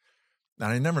happen,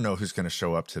 and I never know who's going to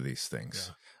show up to these things.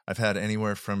 Yeah. I've had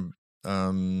anywhere from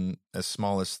as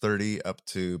small as 30 up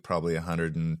to probably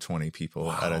 120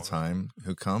 people at a time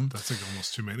who come. That's like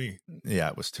almost too many. Yeah,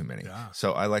 it was too many. Yeah.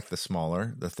 So I like the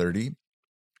smaller, the 30.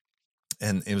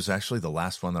 And it was actually the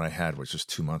last one that I had, which was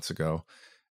 2 months ago.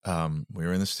 We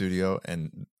were in the studio,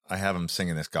 and I have them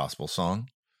singing this gospel song,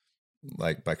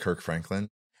 like by Kirk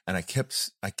Franklin. And I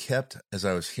kept, as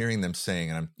I was hearing them saying,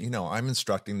 and I'm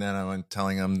instructing them, I'm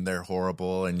telling them they're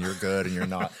horrible and you're good and you're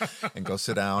not, and go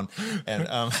sit down. And,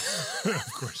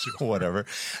 of course you are. Whatever.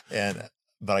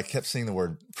 But I kept seeing the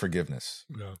word forgiveness,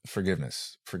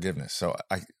 forgiveness. So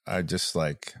I just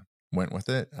like went with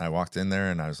it. I walked in there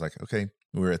and I was like, okay,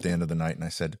 we were at the end of the night and I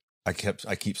said, I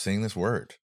keep saying this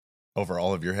word over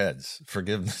all of your heads,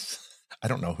 forgiveness. I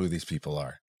don't know who these people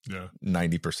are. Yeah.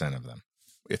 90% of them.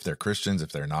 If they're Christians,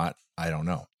 if they're not, I don't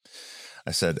know.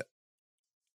 I said,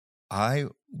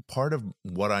 part of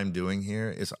what I'm doing here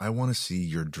is I want to see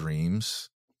your dreams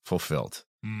fulfilled.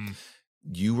 Mm.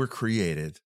 You were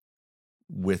created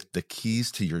with the keys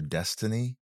to your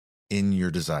destiny in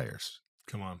your desires.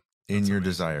 Come on. In your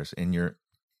desires,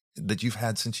 that you've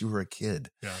had since you were a kid.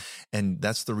 Yeah. And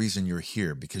that's the reason you're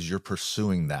here, because you're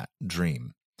pursuing that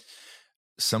dream.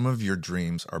 Some of your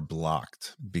dreams are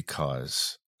blocked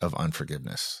because of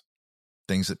unforgiveness.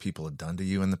 Things that people have done to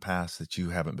you in the past that you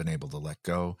haven't been able to let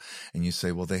go. And you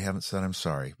say, well, they haven't said I'm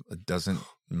sorry. It doesn't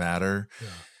matter.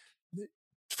 Yeah.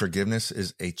 Forgiveness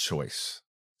is a choice.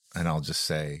 And I'll just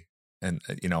say, and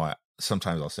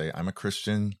sometimes I'll say, I'm a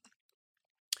Christian.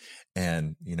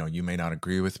 And, you may not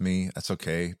agree with me. That's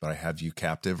okay. But I have you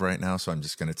captive right now. So I'm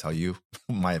just going to tell you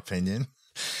my opinion.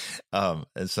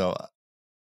 And so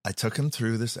I took him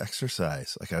through this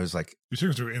exercise. Like I was like, you took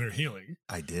him through inner healing.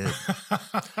 I did.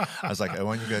 I was like, I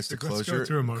want you guys to close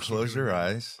your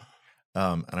eyes.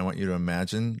 And I want you to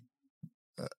imagine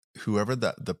whoever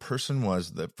the person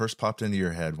was that first popped into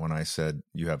your head when I said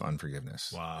you have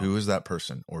unforgiveness. Wow. Who is that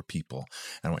person or people?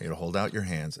 And I want you to hold out your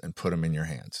hands and put them in your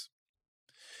hands.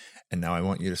 And now I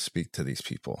want you to speak to these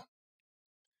people.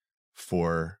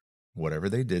 For whatever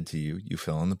they did to you, you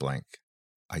fill in the blank.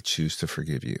 I choose to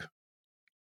forgive you.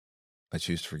 I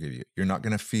choose to forgive you. You're not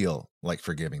going to feel like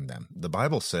forgiving them. The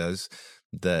Bible says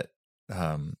that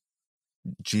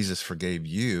Jesus forgave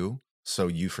you, so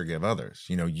you forgive others.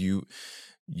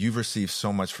 You've received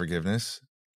so much forgiveness,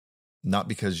 not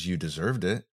because you deserved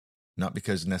it, not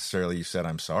because necessarily you said,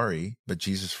 I'm sorry, but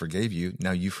Jesus forgave you.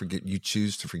 Now you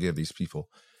choose to forgive these people.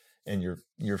 And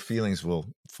your feelings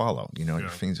will follow, your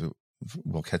feelings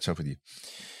will catch up with you.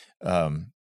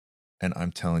 And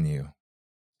I'm telling you,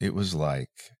 it was like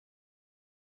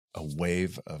a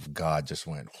wave of God just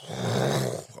went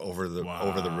over the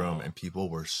room, and people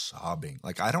were sobbing.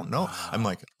 Like, I don't know. Wow. I'm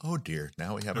like, oh dear,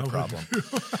 now we have a problem.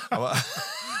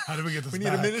 How do we get this? We need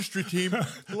a ministry team.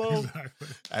 Hello. Exactly.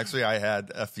 Actually, I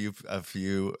had a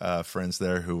few friends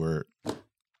there who were.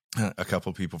 A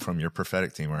couple people from your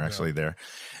prophetic team were actually there.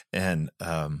 And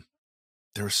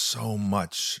there was so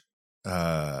much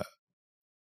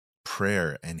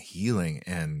prayer and healing.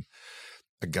 And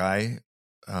a guy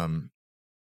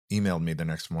emailed me the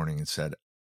next morning and said,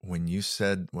 when you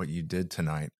said what you did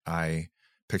tonight, I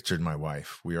pictured my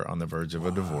wife. We are on the verge of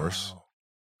a divorce.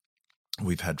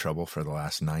 We've had trouble for the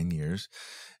last 9 years.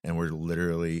 And we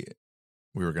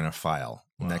were going to file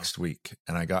next week.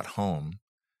 And I got home.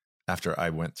 After I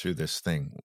went through this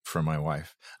thing for my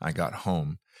wife, I got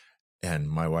home and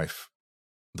my wife,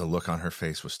 the look on her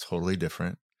face was totally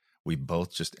different. We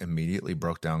both just immediately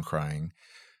broke down crying.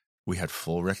 We had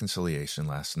full reconciliation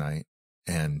last night,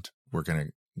 and we're going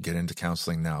to get into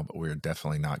counseling now, but we're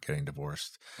definitely not getting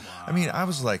divorced. Wow. I mean, I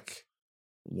was like,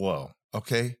 whoa,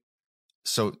 okay.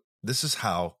 So this is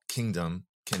how kingdom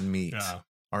can meet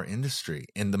our industry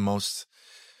in the most.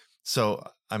 So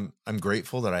I'm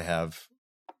grateful that I have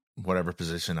whatever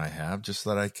position I have, just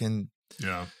that I can,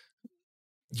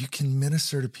 you can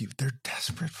minister to people. They're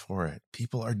desperate for it.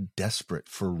 People are desperate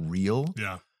for real.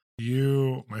 Yeah.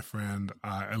 You, my friend,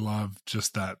 I love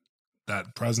just that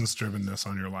presence drivenness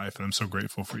on your life. And I'm so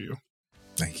grateful for you.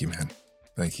 Thank you, man.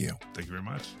 Thank you. Thank you very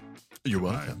much. You're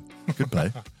welcome.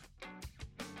 Goodbye.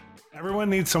 Everyone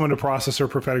needs someone to process their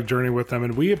prophetic journey with them,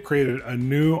 and we have created a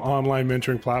new online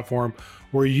mentoring platform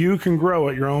where you can grow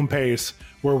at your own pace,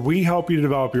 where we help you to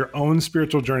develop your own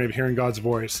spiritual journey of hearing God's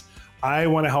voice. I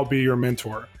want to help be your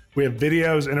mentor. We have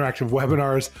videos, interactive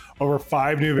webinars, over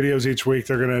 5 new videos each week.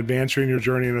 They're going to advance you in your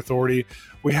journey in authority.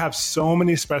 We have so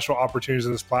many special opportunities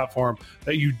in this platform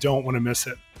that you don't want to miss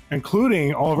it,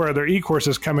 including all of our other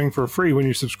e-courses coming for free when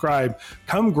you subscribe.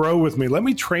 Come grow with me. Let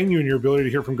me train you in your ability to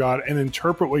hear from God and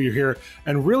interpret what you hear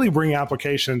and really bring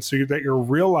application so that your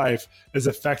real life is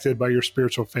affected by your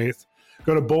spiritual faith.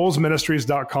 Go to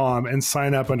bolzministries.com and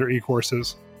sign up under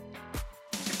e-courses.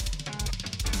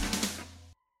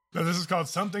 Now, this is called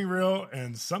Something Real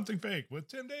and Something Fake with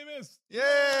Tim Davis.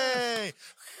 Yay!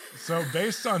 So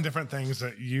based on different things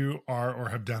that you are or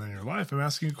have done in your life, I'm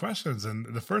asking you questions.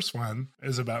 And the first one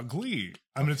is about Glee.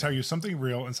 I'm going to tell you something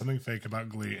real and something fake about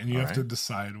Glee. And you have to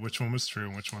decide which one was true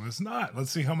and which one is not.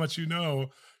 Let's see how much you know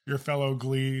your fellow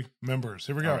Glee members.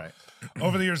 Here we go. All right.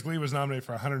 Over the years, Glee was nominated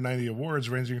for 190 awards,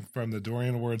 ranging from the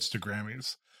Dorian Awards to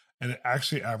Grammys. And it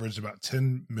actually averaged about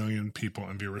 10 million people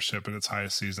in viewership in its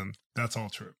highest season. That's all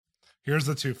true. Here's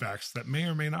the two facts that may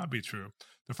or may not be true.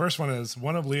 The first one is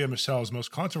one of Lea Michele's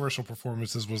most controversial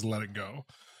performances was Let It Go.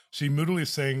 She moodily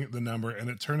sang the number and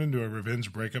it turned into a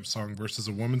revenge breakup song versus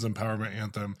a women's empowerment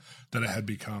anthem that it had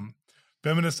become.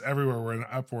 Feminists everywhere were in an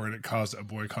uproar and it caused a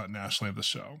boycott nationally of the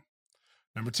show.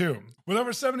 Number two, with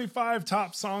over 75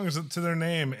 top songs to their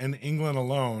name in England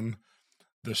alone,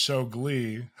 the show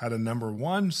Glee had a number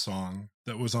one song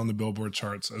that was on the Billboard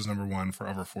charts as number one for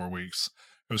over 4 weeks.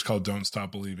 It was called Don't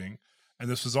Stop Believing. And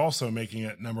this was also making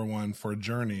it number one for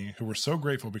Journey, who were so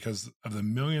grateful because of the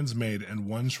millions made in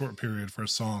one short period for a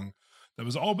song that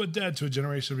was all but dead to a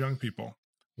generation of young people.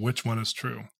 Which one is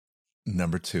true?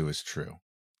 Number two is true.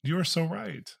 You are so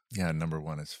right. Yeah, number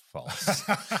one is false.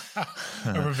 A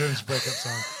revenge breakup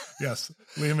song. Yes.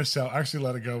 Lea Michele. Actually,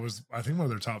 Let It Go was, I think, one of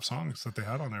their top songs that they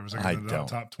had on there. Was like in the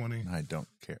top 20. I don't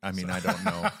care. I mean, I don't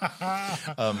know.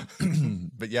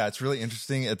 But yeah, it's really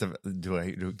interesting. Can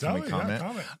we comment?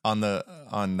 Comment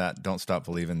on that Don't Stop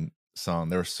Believing song?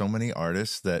 There were so many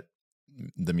artists that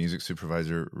the music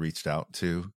supervisor reached out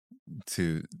to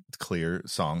clear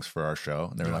songs for our show.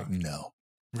 And they were like, no.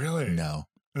 Really? No.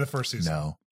 In the first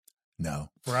season? No.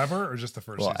 Forever or just the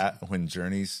first season?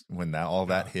 When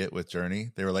that hit with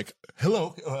Journey, they were like,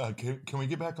 hello, can we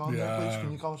get back on there, please?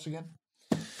 Can you call us again?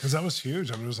 Because that was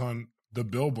huge. I mean, it was on the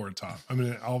Billboard top. I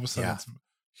mean, all of a sudden,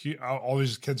 all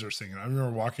these kids are singing. I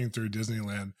remember walking through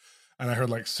Disneyland and I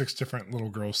heard like 6 different little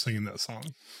girls singing that song.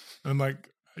 And I'm like,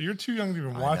 you're too young to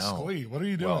even watch Glee. What are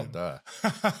you doing? Well,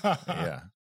 yeah.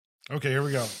 Okay, here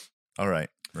we go. All right.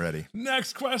 Ready.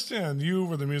 Next question. You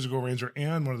were the musical arranger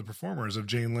and one of the performers of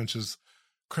Jane Lynch's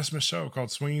Christmas show called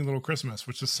Swinging Little Christmas,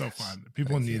 which is so fun.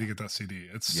 People need to get that CD.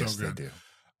 It's so good. They do.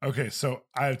 Okay, so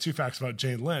I have 2 facts about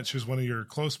Jane Lynch, who's one of your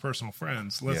close personal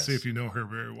friends. Let's see if you know her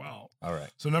very well. All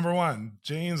right. So number 1,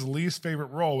 Jane's least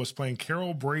favorite role was playing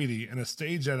Carol Brady in a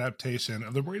stage adaptation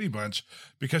of The Brady Bunch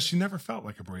because she never felt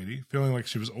like a Brady, feeling like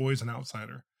she was always an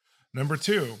outsider. Number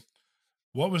 2,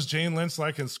 what was Jane Lynch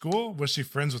like in school? Was she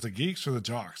friends with the geeks or the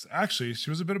jocks? Actually, she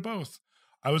was a bit of both.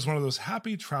 I was one of those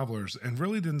happy travelers and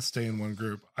really didn't stay in one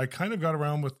group. I kind of got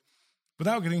around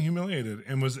without getting humiliated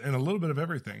and was in a little bit of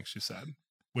everything, she said.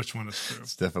 Which one is true?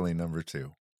 It's definitely number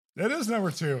 2. It is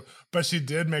number 2. But she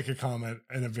did make a comment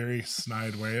in a very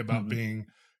snide way about being,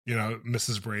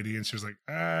 Mrs. Brady. And she was like,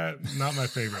 not my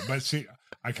favorite. But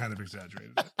I kind of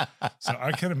exaggerated it. So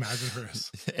I can imagine her as.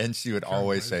 And she would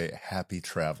always say, happy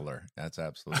traveler. That's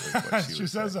absolutely what she would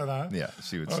say. Says that, huh? Yeah,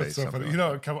 she would say so something. Funny.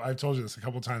 Like I've told you this a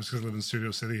couple of times because I live in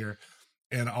Studio City here.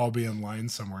 And I'll be in line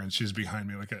somewhere and she's behind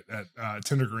me, like at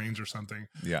Tinder Grange or something.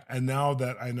 Yeah. And now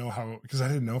that I know because I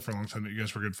didn't know for a long time that you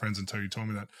guys were good friends until you told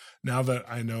me that. Now that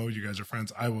I know you guys are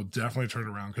friends, I will definitely turn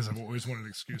around because I've always wanted an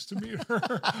excuse to meet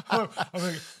her. I'm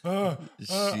like, I'll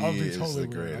be totally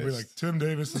weird. I'll be like, Tim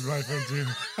Davis is my friend too.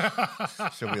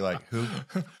 She'll be like, who?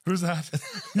 Who's that?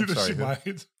 She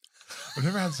might. I've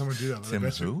never had someone do that. Tim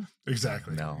who?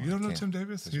 Exactly. No. You don't know Tim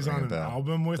Davis? He's on an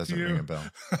album with you. Ring a bell.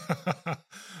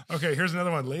 Okay, here's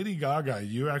another one. Lady Gaga,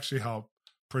 you actually helped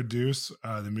produce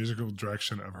the musical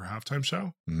direction of her halftime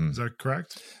show. Mm-hmm. Is that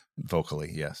correct?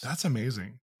 Vocally, yes. That's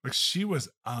amazing. Like, she was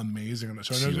amazing on the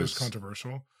show. I know it was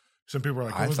controversial. Some people were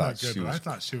like, it was not good, but I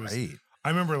thought she was great. I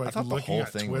remember looking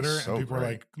at Twitter and people were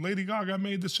like, Lady Gaga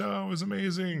made the show. It was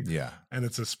amazing. Yeah. And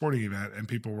it's a sporting event and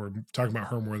people were talking about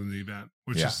her more than the event,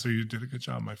 which is, so you did a good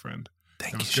job, my friend.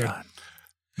 Thank you, Shawn.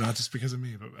 Not just because of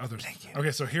me, but others. Thank you.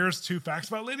 Okay, so here's 2 facts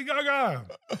about Lady Gaga.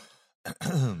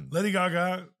 Lady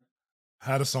Gaga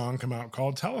had a song come out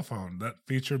called Telephone that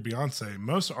featured Beyonce.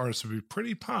 Most artists would be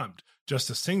pretty pumped just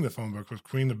to sing the phone book with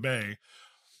Queen of Bay.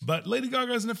 But Lady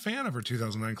Gaga isn't a fan of her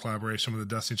 2009 collaboration with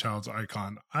the Destiny Child's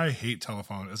icon. I hate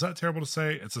Telephone. Is that terrible to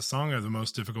say? It's a song I have the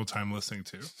most difficult time listening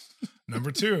to.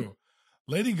 Number 2,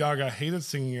 Lady Gaga hated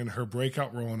singing in her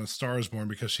breakout role in A Star Is Born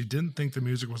because she didn't think the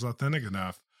music was authentic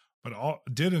enough, but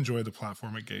did enjoy the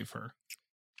platform it gave her.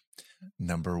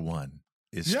 Number 1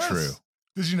 is true.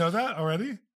 Did you know that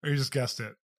already? Or you just guessed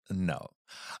it? No.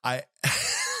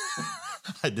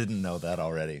 I didn't know that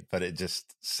already, but it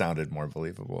just sounded more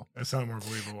believable. It sounded more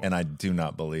believable. And I do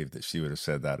not believe that she would have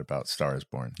said that about Star Is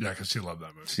Born. Yeah, because she loved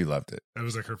that movie. She loved it. It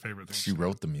was like her favorite thing. She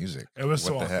wrote the music. It was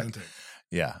so authentic.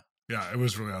 Yeah. Yeah, it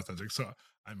was really authentic. So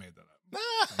I made that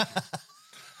up.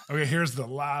 Okay, here's the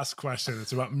last question.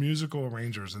 It's about musical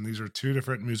arrangers, and these are two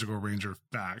different musical arranger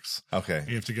facts. Okay.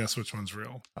 You have to guess which one's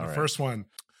real. All right. First one,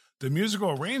 the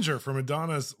musical arranger for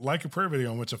Madonna's Like a Prayer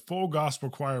video, in which a full gospel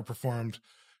choir performed,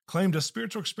 claimed a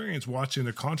spiritual experience watching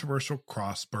the controversial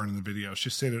cross burn in the video. She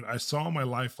stated, "I saw my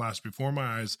life flash before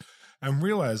my eyes and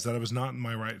realized that I was not in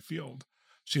my right field."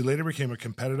 She later became a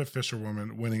competitive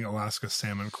fisherwoman, winning Alaska's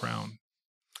salmon crown.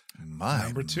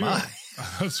 Number two.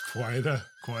 That's quite a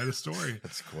story.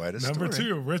 That's quite a Number story.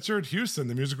 2, Richard Houston,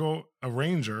 the musical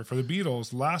arranger for the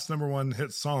Beatles' last number 1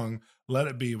 hit song, Let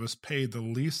It Be, was paid the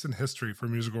least in history for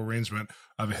musical arrangement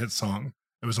of a hit song.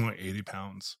 It was only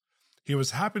 £80. He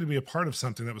was happy to be a part of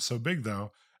something that was so big,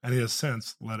 though, and he has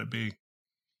since let it be.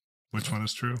 Which one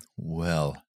is true?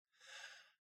 Well,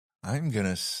 I'm going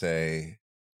to say,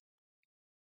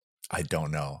 I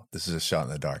don't know. This is a shot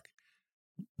in the dark.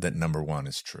 That number 1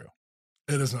 is true.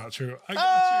 It is not true. I got you.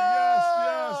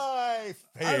 I Yes.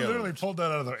 I literally pulled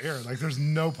that out of the air. Like, there's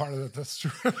no part of it that's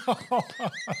true at all.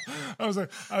 I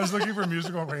was looking for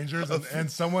musical arrangers, and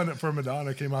someone from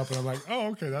Madonna came up, and I'm like, oh,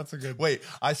 okay, that's a good. Wait,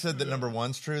 I said that number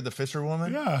 1's true, the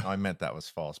fisherwoman? Yeah. Oh, I meant that was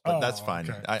false, but that's fine.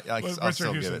 Okay. I'll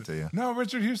still give it to you. No,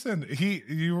 Richard Houston.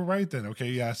 You were right then. Okay,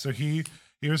 yeah. So he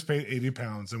was paid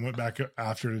 £80 and went back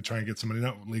after to try and get somebody,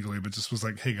 not legally, but just was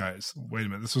like, hey guys, wait a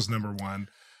minute, this was number 1.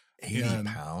 £80?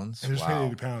 And he was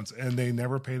paid £80, and they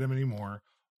never paid him anymore.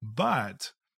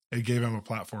 But it gave him a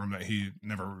platform that he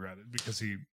never regretted, because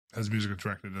he has music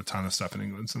directed a ton of stuff in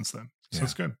England since then. So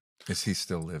it's good. Is he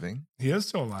still living? He is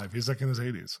still alive. He's like in his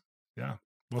 80s. Yeah.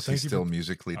 Well, Is he still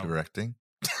musically directing?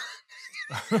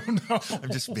 I don't know.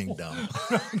 I'm just being dumb.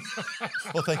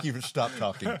 Well, thank you for stop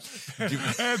talking. And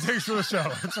thanks for the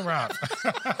show. It's a wrap.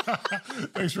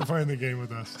 Thanks for playing the game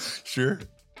with us. Sure.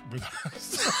 With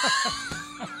us.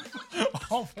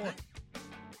 All four.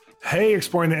 Hey,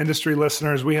 Exploring the Industry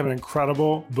listeners, we have an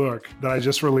incredible book that I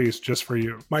just released just for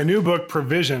you. My new book,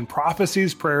 Provision,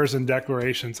 Prophecies, Prayers, and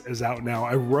Declarations, is out now.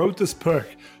 I wrote this book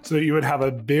so that you would have a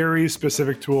very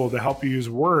specific tool to help you use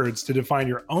words to define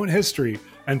your own history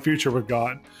and future with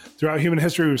God. Throughout human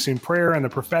history, we've seen prayer and the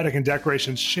prophetic and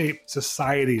declarations shape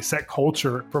society, set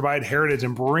culture, provide heritage,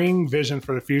 and bring vision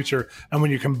for the future. And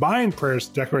when you combine prayers,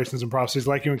 declarations, and prophecies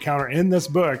like you encounter in this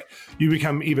book, you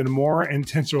become even more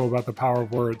intentional about the power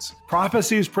of words.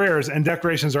 Prophecies, prayers, and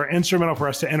declarations are instrumental for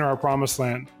us to enter our promised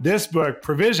land. This book,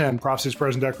 Provision, Prophecies,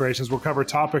 Prayers, and Declarations, will cover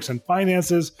topics in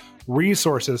finances,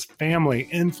 resources, family,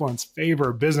 influence,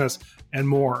 favor, business, and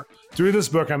more. Through this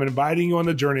book, I'm inviting you on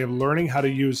the journey of learning how to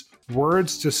use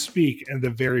words to speak in the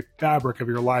very fabric of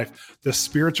your life, the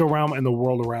spiritual realm, and the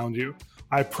world around you.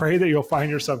 I pray that you'll find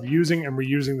yourself using and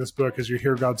reusing this book as you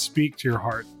hear God speak to your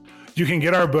heart. You can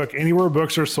get our book anywhere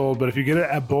books are sold, but if you get it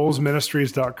at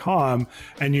bolzministries.com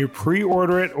and you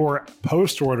pre-order it or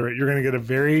post-order it, you're going to get a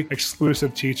very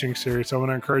exclusive teaching series. So I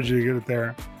want to encourage you to get it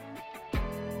there.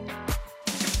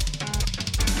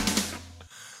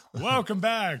 Welcome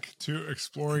back to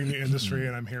Exploring the Industry,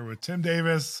 and I'm here with Tim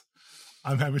Davis.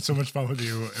 I'm having so much fun with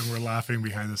you, and we're laughing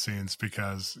behind the scenes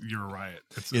because you're right.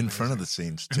 It's in front of the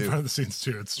scenes, too. In front of the scenes,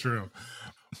 too. It's true.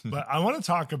 But I want to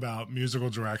talk about musical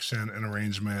direction and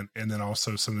arrangement, and then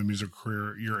also some of the musical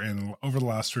career you're in over the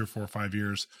last 3 or 4 or 5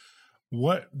 years.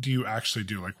 What do you actually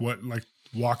do?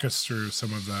 Walk us through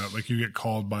some of the, you get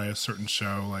called by a certain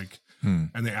show,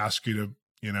 and they ask you to,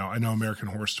 I know American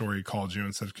Horror Story called you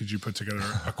and said, could you put together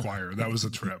a choir? That was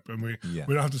a trip. And we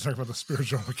don't have to talk about the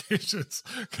spiritual implications,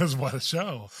 because what a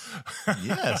show.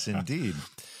 Yes, indeed.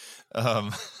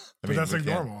 But that's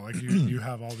normal. You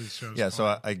have all these shows. Yeah.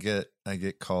 So I get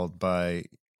called by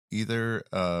either,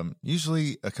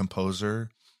 usually a composer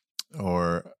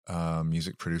or a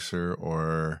music producer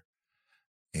or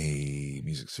a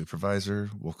music supervisor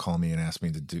will call me and ask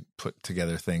me to put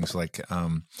together things like,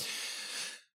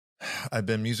 I've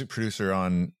been music producer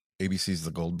on ABC's The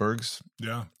Goldbergs.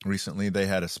 Yeah. Recently, they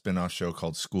had a spinoff show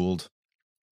called Schooled,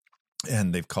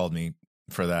 and they've called me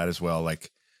for that as well.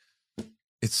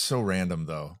 It's so random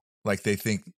though. They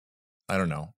think, I don't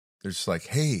know. They're just like,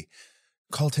 hey,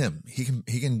 call Tim. He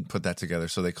can put that together.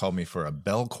 So they called me for a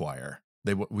bell choir.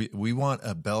 We want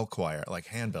a bell choir, like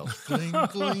handbells, cling,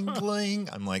 cling, cling.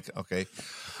 I'm like, okay.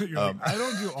 I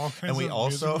don't do all kinds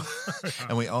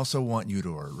and we also want you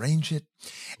to arrange it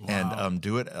and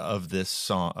do it of this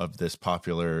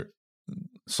popular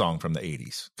song from the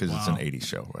 80s, because it's an 80s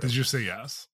show. Whatever. Did you say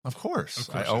yes? Of course.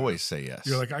 I always say yes.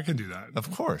 You're like, I can do that. Of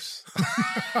course.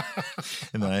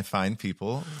 And then I find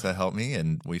people to help me,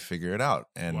 and we figure it out,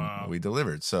 and we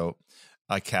delivered. So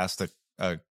I cast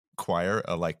a choir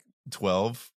of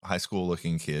 12 high school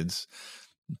looking kids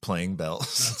playing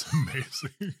bells. That's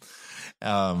amazing.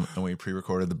 And we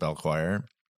pre-recorded the bell choir.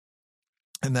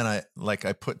 And then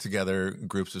I put together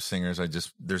groups of singers.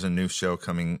 There's a new show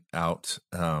coming out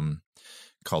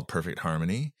called Perfect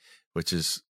Harmony, which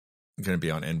is going to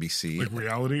be on NBC. Like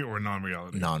reality or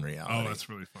non-reality? Non-reality. Oh, that's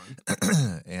really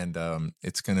fun. And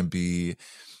it's going to be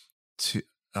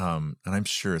and I'm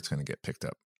sure it's going to get picked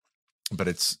up.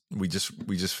 But we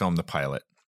just filmed the pilot,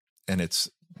 and it's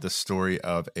the story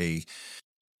of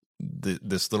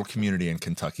this little community in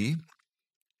Kentucky,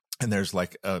 and there's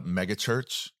like a mega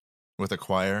church with a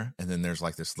choir, and then there's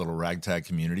like this little ragtag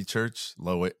community church,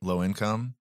 low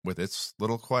income, with its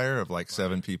little choir of like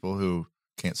 7 people who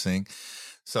can't sing.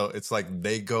 So it's like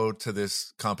they go to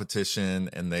this competition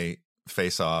and they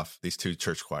face off, these 2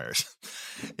 church choirs.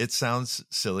 It sounds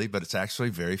silly, but it's actually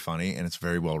very funny, and it's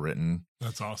very well written.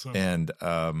 That's awesome. And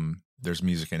there's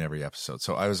music in every episode.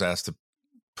 So I was asked to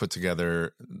put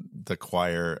together the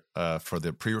choir for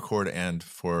the pre-record and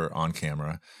for on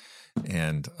camera.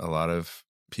 And a lot of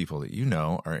people that you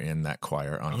know are in that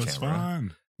choir on camera. That's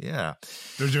fun. Yeah.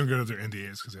 They're doing good at their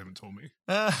NDAs because they haven't told me.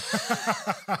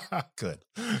 Good.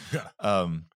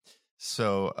 Yeah.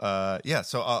 So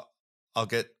I'll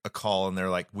get a call, and they're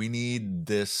like, we need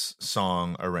this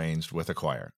song arranged with a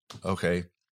choir. Okay.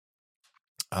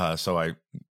 So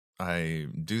I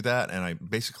do that, and I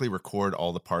basically record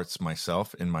all the parts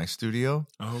myself in my studio.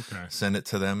 Oh, okay. Send it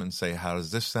to them and say, how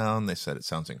does this sound? They said, it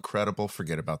sounds incredible.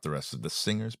 Forget about the rest of the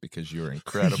singers because you're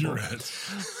incredible. You're it.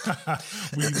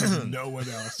 We need no one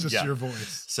else, just your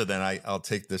voice. So then I'll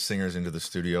take the singers into the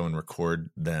studio and record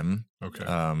them. Okay.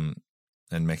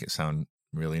 And make it sound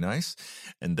really nice.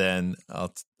 And then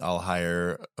I'll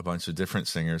hire a bunch of different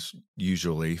singers,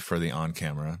 usually for the on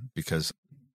camera, because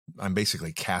I'm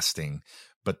basically casting,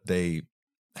 but they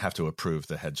have to approve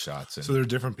the headshots. And so they're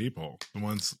different people. The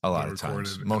ones a lot of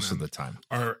times, most of the time.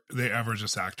 Are they ever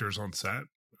just actors on set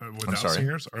without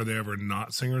singers? Are they ever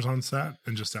not singers on set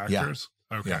and just actors?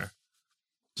 Yeah. Okay. Yeah.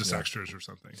 Just extras or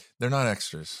something. They're not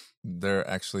extras. They're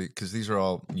actually, because these are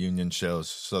all union shows,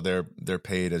 so they're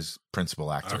paid as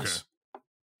principal actors. Okay.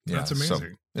 Yeah, that's amazing. So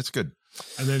it's good.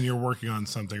 And then you're working on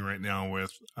something right now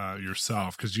with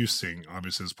yourself, because you sing,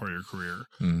 obviously, as part of your career.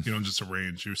 You don't just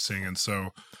arrange, you sing. And so,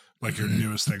 like, your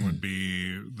newest thing would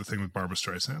be the thing with Barbra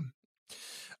Streisand.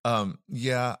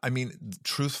 Yeah. I mean,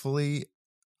 truthfully,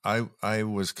 I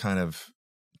was kind of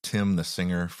Tim the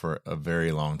singer for a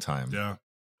very long time. Yeah.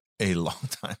 A long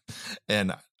time.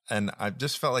 And I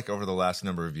just felt like over the last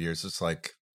number of years, it's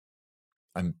like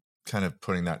I'm kind of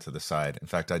putting that to the side. In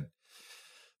fact,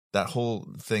 that whole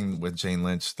thing with Jane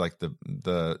Lynch, like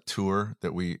the tour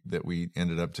that we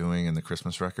ended up doing in the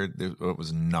Christmas record, it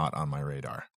was not on my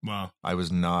radar. Wow. I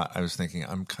was thinking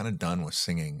I'm kind of done with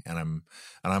singing, and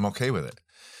I'm okay with it.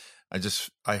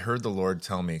 I heard the Lord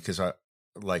tell me, because I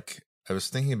was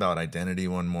thinking about identity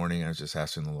one morning. I was just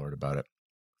asking the Lord about it.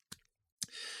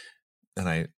 And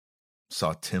I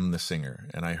saw Tim the singer,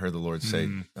 and I heard the Lord say,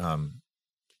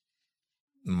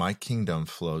 my kingdom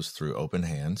flows through open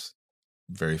hands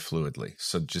very fluidly.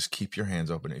 So just keep your hands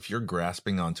open. If you're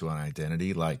grasping onto an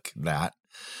identity like that,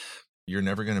 you're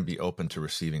never going to be open to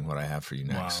receiving what I have for you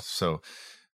next. Wow. So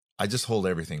I just hold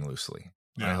everything loosely.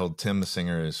 Yeah. I hold Tim the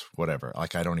singer as whatever.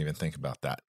 Like, I don't even think about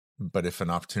that. But if an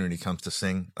opportunity comes to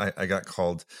sing, I got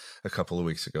called a couple of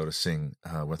weeks ago to sing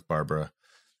with Barbra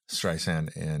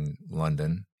Streisand in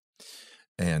London.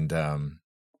 And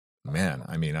man,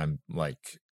 I mean, I'm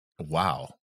like,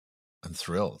 wow, I'm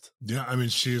thrilled. Yeah. I mean,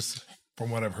 she's, from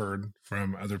what I've heard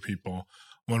from other people,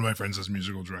 one of my friends does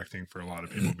musical directing for a lot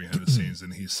of people behind the scenes.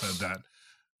 And he said that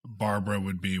Barbra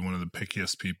would be one of the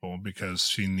pickiest people because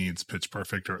she needs pitch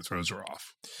perfect or it throws her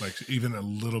off. Like, even a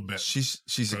little bit. She's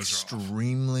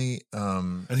extremely,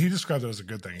 and he described it as a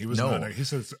good thing. He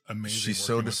said it's amazing. She's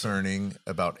so discerning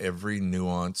about every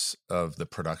nuance of the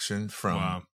production,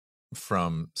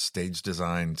 from stage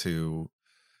design to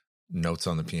notes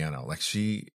on the piano. Like,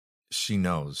 she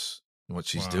knows what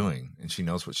she's doing, and she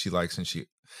knows what she likes, and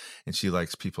she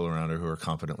likes people around her who are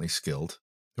competently skilled,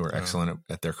 who are excellent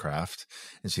at their craft,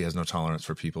 and she has no tolerance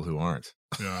for people who aren't.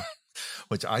 Yeah.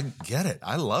 Which I get it.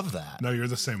 I love that. No, you're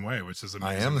the same way, which is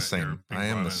amazing. I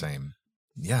am the same.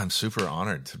 Yeah, I'm super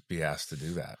honored to be asked to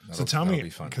do that. So tell me,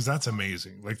 because that's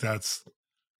amazing. Like,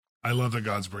 I love that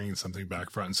God's bringing something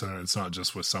back front and center. It's not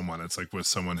just with someone. It's like with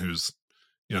someone who's,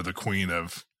 the queen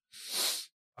of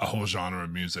a whole genre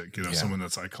of music, someone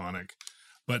that's iconic.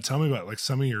 But tell me about, like,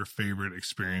 some of your favorite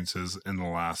experiences in the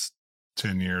last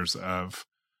 10 years of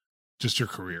just your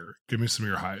career. Give me some of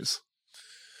your highs.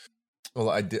 Well,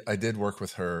 I did work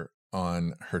with her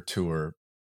on her tour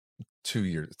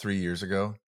 3 years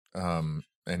ago.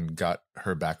 and got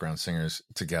her background singers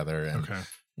together and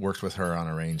worked with her on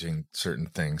arranging certain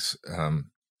things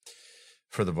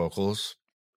for the vocals.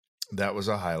 That was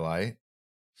a highlight.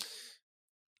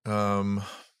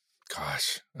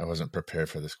 Gosh, I wasn't prepared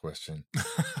for this question.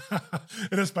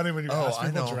 It is funny when you ask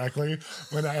people directly.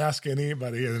 When I ask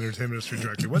anybody in the entertainment industry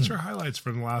directly, what's your highlights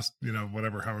from the last,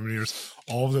 whatever, however many years,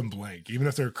 all of them blank, even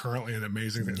if they're currently an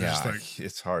amazing thing. Yeah, just like,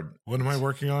 it's hard. What am I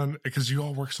working on? Because you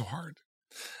all work so hard.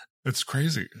 It's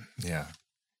crazy. Yeah.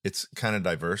 It's kind of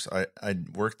diverse. I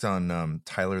worked on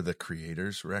Tyler, the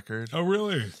Creator's record. Oh,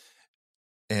 really?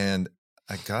 And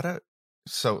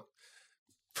so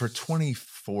for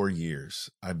 24 years,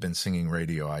 I've been singing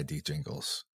radio ID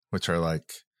jingles, which are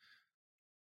like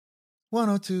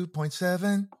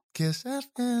 102.7 Kiss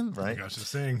FM, right? I got you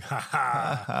sing.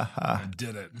 I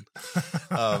did it.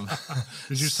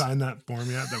 Did you sign that form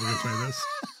yet that we can play this?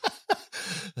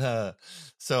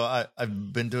 So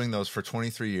I've been doing those for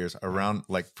 23 years around,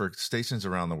 like, for stations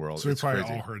around the world. So we probably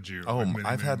crazy. All heard you. Oh, like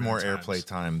I've had more airplay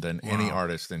time than any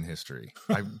artist in history.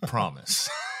 I promise.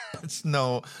 It's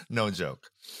no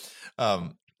joke.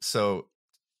 So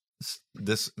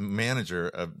this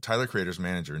manager, Tyler Creator's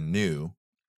manager, knew,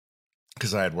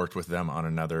 because I had worked with them on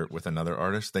another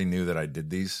artist. They knew that I did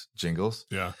these jingles.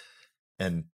 Yeah.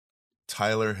 And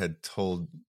Tyler had told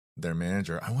their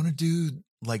manager, I want to do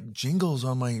like jingles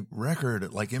on my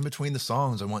record, like in between the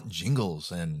songs. I want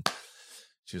jingles. And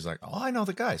she was like, oh, I know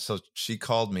the guy. So she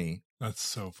called me. That's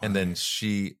so funny. And then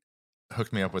she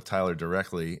hooked me up with Tyler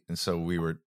directly. And so we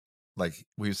would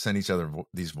send each other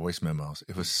these voice memos.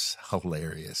 It was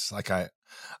hilarious. Like I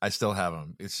still have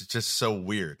them. It's just so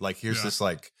weird. Like here's this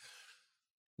like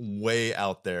way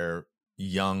out there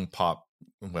young pop,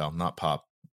 well, not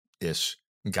pop-ish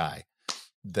guy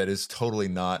that is totally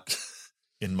not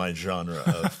in my genre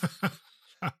of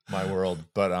my world.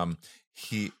 But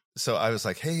so I was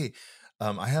like, hey,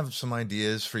 I have some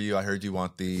ideas for you. I heard you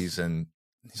want these. And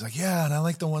he's like, yeah, and I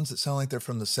like the ones that sound like they're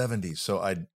from the 70s. So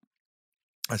I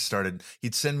started,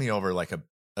 he'd send me over like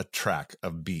a track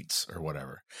of beats or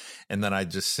whatever. And then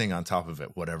I'd just sing on top of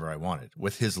it, whatever I wanted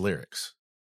with his lyrics.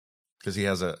 Cause he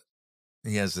has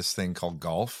this thing called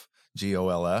Golf,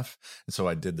 GOLF. And so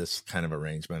I did this kind of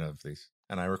arrangement of these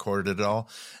and I recorded it all.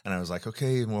 And I was like,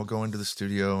 okay, we'll go into the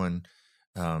studio and,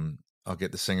 I'll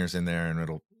get the singers in there and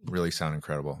it'll really sound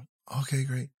incredible. Okay,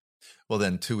 great. Well,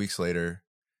 then 2 weeks later,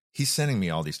 he's sending me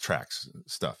all these tracks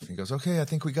stuff. He goes, okay, I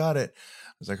think we got it.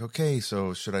 I was like, okay,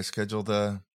 so should I schedule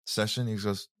the session? He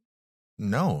goes,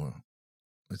 no,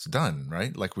 it's done,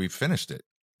 right? Like we finished it.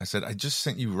 I said, I just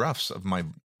sent you roughs of my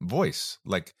voice.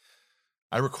 Like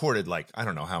I recorded like, I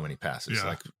don't know how many passes,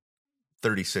 like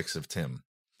 36 of Tim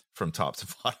from top to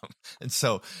bottom. And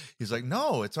so he's like,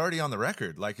 no, it's already on the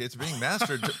record. Like it's being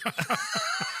mastered.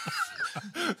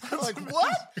 I'm like,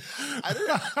 what?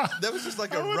 That was just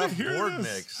like a rough board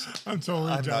mix. I'm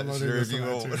totally downloading sure this.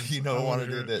 If you don't want to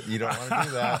do that. You don't want to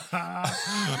do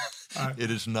that. It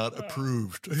is not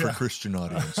approved for Christian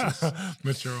audiences.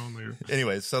 Mature only.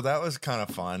 Anyway, so that was kind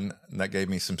of fun. And that gave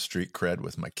me some street cred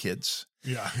with my kids.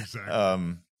 Yeah, exactly.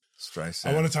 Streisand,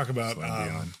 I want to talk about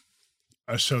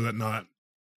a show that not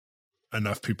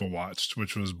enough people watched,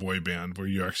 which was Boy Band, where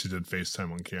you actually did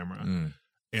FaceTime on camera.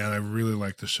 And I really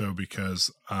liked the show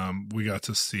because we got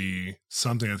to see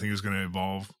something I think is going to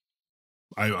evolve.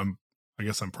 I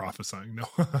guess I'm prophesying. No,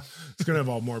 it's going to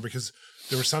evolve more because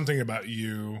there was something about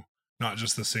you, not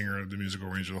just the singer, the musical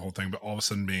arranger, the whole thing, but all of a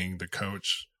sudden being the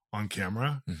coach on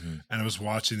camera. And I was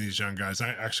watching these young guys. I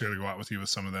actually got to go out with you with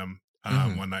some of them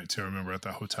one night too. I remember at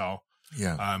the hotel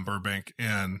in Burbank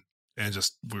and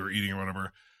just we were eating or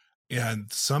whatever.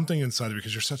 And something inside of you,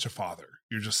 because you're such a father,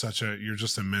 you're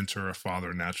just a mentor, a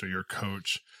father, naturally, you're a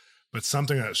coach. But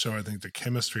something that show, I think the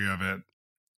chemistry of it,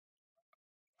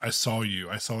 I saw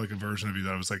like a version of you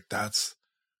that I was like,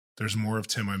 there's more of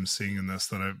Tim I'm seeing in this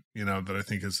that I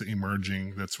think is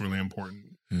emerging. That's really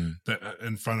important. That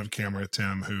in front of camera,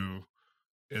 Tim, who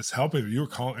is helping, you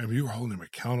were holding him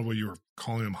accountable. You were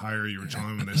calling him higher. You were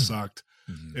telling them when they sucked.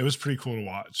 It was pretty cool to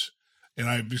watch.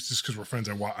 And just because we're friends,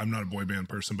 I'm not a boy band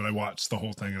person, but I watched the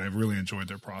whole thing and I really enjoyed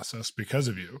their process because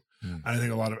of you. And I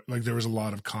think there was a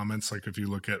lot of comments, like if you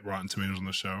look at Rotten Tomatoes on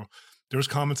the show, there was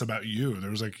comments about you.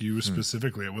 There was like you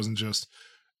specifically. It wasn't just,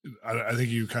 I think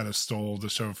you kind of stole the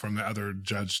show from the other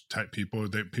judge type people.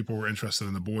 People were interested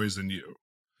in the boys than you,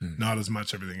 not as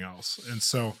much everything else. And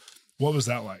so what was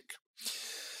that like?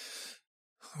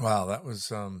 Wow. That was,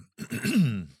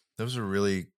 that was a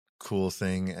really cool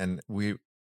thing. And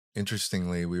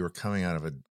interestingly, we were coming out of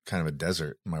a kind of a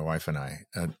desert, my wife and I,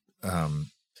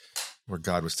 where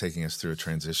God was taking us through a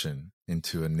transition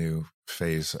into a new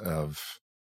phase of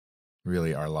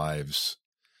really our lives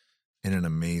in an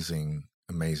amazing,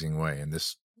 amazing way. And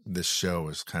this show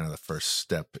was kind of the first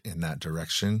step in that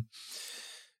direction.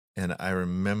 And I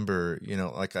remember,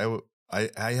 like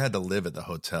I had to live at the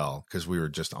hotel because we were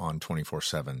just on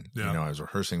 24/7. Yeah. I was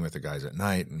rehearsing with the guys at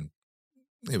night, and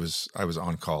I was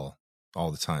on call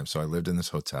all the time. So I lived in this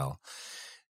hotel,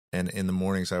 and in the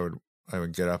mornings I would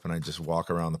get up and I'd just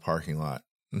walk around the parking lot,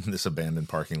 this abandoned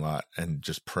parking lot, and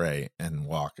just pray and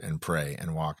walk and pray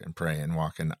and walk and pray and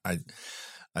walk. And I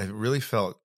really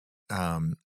felt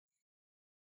the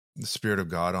Spirit of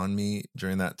God on me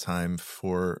during that time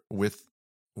with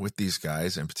these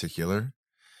guys in particular.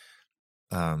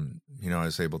 I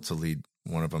was able to lead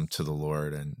one of them to the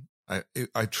Lord, and I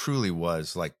truly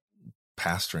was like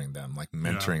pastoring them, like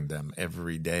mentoring them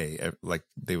every day. Like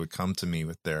they would come to me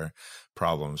with their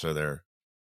problems or their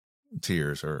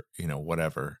tears or,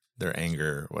 whatever, their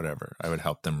anger, whatever. I would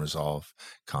help them resolve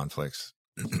conflicts,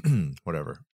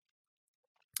 whatever.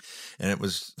 And it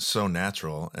was so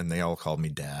natural, and they all called me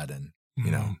dad and,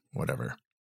 whatever.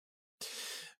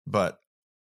 But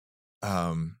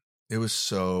it was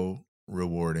so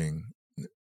rewarding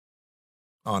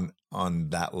on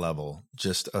that level,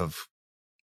 just of,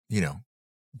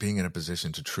 being in a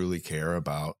position to truly care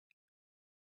about,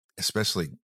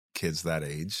 especially kids that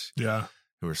age. Yeah.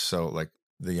 Who are so, like,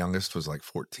 the youngest was like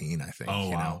 14, I think. Oh,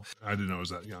 wow. I didn't know it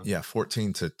was that young. Yeah.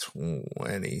 14 to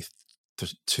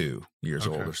 22 years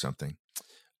old or something.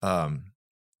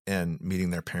 And meeting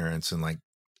their parents and like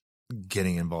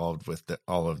getting involved with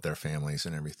all of their families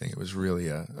and everything. It was really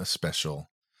a special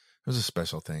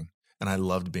thing. And I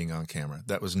loved being on camera.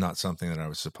 That was not something that I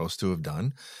was supposed to have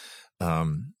done.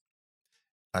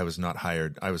 I was not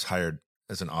hired. I was hired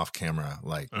as an off-camera,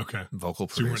 vocal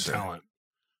producer. So you weren't talent.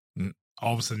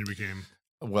 All of a sudden you became.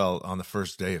 Well, on the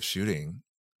first day of shooting,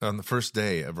 on the first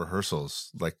day of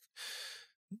rehearsals, like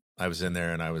I was in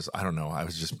there and I was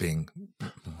just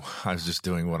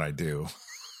doing what I do.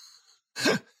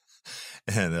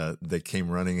 And they came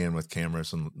running in with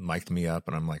cameras and mic'd me up,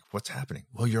 and I'm like, "What's happening?"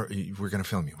 "Well, we're going to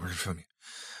film you. We're going to film you."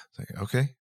 It's like,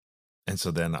 "Okay." And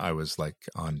so then I was like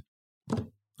on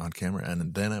camera,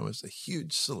 and then I was a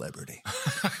huge celebrity.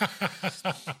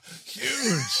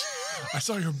 Huge. I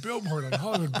saw your billboard on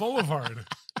Hollywood Boulevard.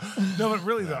 No, but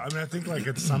really though, I mean, I think like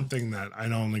it's something that I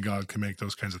know only God can make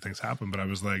those kinds of things happen. But I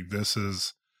was like,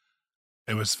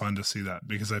 it was fun to see that,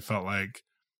 because I felt like,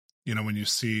 when you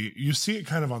see it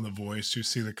kind of on The Voice, you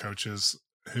see the coaches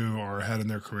who are ahead in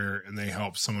their career and they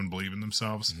help someone believe in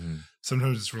themselves. Mm-hmm.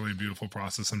 Sometimes it's really a beautiful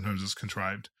process. Sometimes it's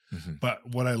contrived. Mm-hmm. But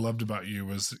what I loved about you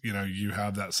was, you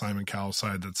have that Simon Cowell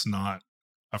side that's not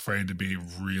afraid to be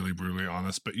really brutally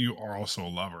honest, but you are also a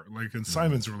lover. Like, and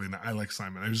Simon's really not, I like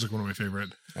Simon. He's like one of my favorite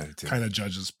kind of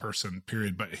judges person,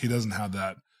 period. But he doesn't have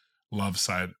that love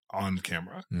side on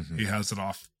camera. Mm-hmm. He has it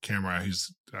off camera.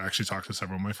 He's actually talked to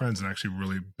several of my friends and actually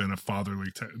really been a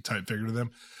fatherly type figure to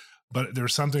them. But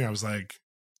there's something I was like,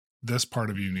 this part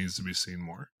of you needs to be seen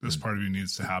more. This part of you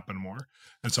needs to happen more.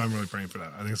 And so I'm really praying for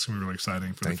that. I think it's going to be really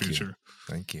exciting for the future.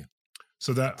 Thank you.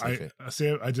 So that I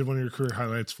did one of your career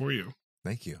highlights for you.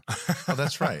 Thank you. Oh,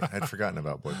 that's right. I'd forgotten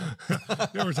about Boyfriend.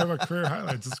 Yeah, we're talking about career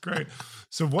highlights. It's great.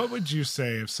 So what would you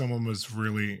say if someone was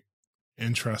really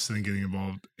interested in getting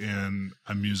involved in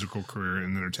a musical career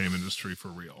in the entertainment industry for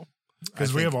real?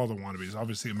 Because we have all the wannabes.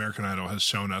 Obviously, American Idol has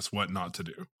shown us what not to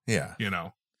do. Yeah.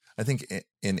 I think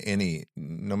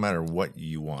no matter what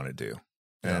you want to do,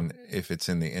 and if it's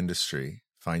in the industry,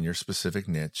 find your specific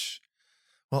niche.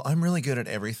 Well, I'm really good at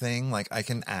everything. Like, I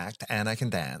can act and I can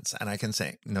dance and I can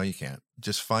sing. No, you can't.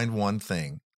 Just find one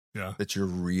thing that you're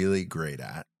really great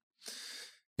at.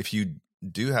 If you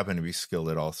do happen to be skilled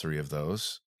at all three of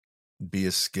those, be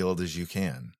as skilled as you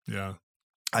can. Yeah.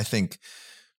 I think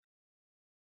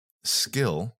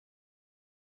skill.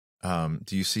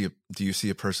 Do you see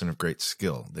a person of great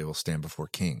skill? They will stand before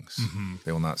kings. Mm-hmm.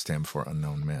 They will not stand before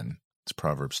unknown men. It's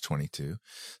Proverbs 22.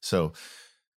 So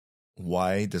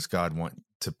why does God want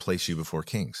to place you before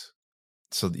kings?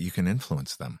 So that you can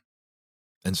influence them,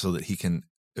 and so that he can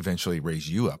eventually raise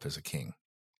you up as a king.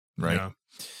 Right. Yeah.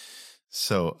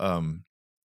 So,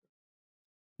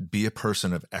 be a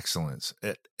person of excellence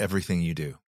at everything you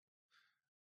do,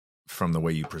 from the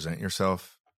way you present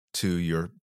yourself to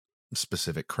your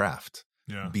specific craft.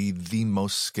 Yeah. Be the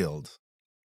most skilled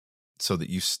so that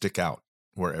you stick out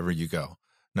wherever you go,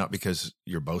 not because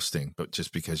you're boasting, but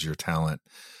just because your talent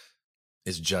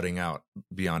is jutting out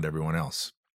beyond everyone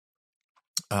else.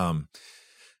 And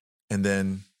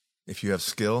then if you have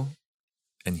skill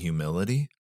and humility,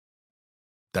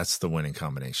 that's the winning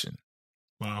combination.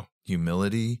 Wow.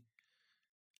 Humility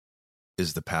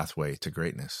is the pathway to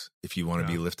greatness. If you want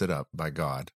to be lifted up by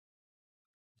God,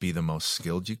 Be the most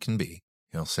skilled you can be.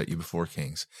 He'll set you before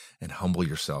kings, and humble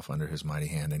yourself under his mighty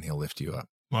hand, and he'll lift you up.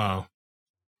 Wow.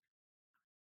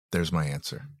 There's my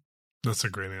answer. That's a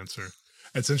great answer.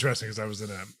 It's interesting because I was in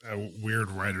a weird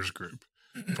writers group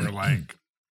for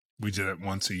we did it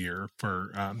once a year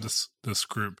for this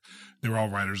group. They were all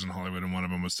writers in Hollywood, and one of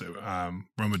them was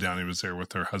Roma Downey was there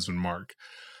with her husband Mark.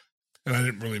 And I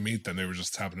didn't really meet them. They were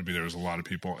just happened to be there. Was a lot of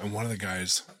people. And one of the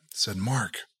guys said,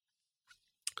 Mark,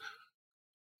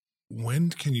 when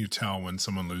can you tell when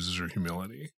someone loses their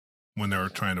humility when they're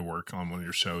trying to work on one of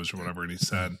your shows or whatever? And he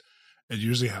said, it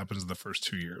usually happens in the first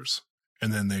 2 years,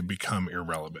 and then they become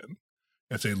irrelevant.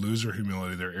 If they lose their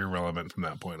humility, they're irrelevant from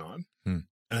that point on. And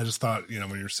I just thought,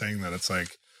 when you're saying that, it's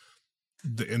like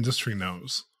the industry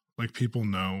knows. Like people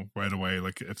know right away,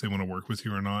 like if they want to work with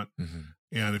you or not.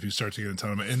 And if you start to get into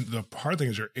them, and the hard thing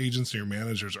is your agents and your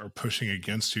managers are pushing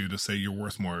against you to say you're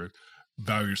worth more,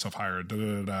 value yourself higher, And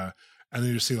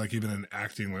then you see like even in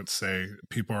acting, let's say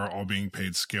people are all being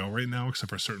paid scale right now, except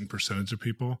for a certain percentage of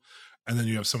people. And then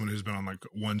you have someone who's been on like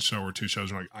one show or two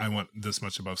shows and like, I want this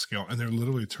much above scale. And they're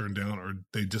literally turned down or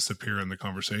they disappear in the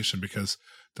conversation because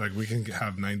like we can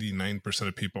have 99%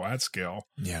 of people at scale.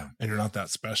 Yeah. And you're not that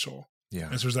special. Yeah.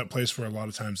 And so there's that place where a lot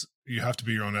of times you have to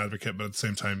be your own advocate, but at the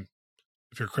same time,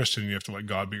 if you're a Christian, you have to let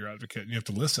God be your advocate and you have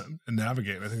to listen and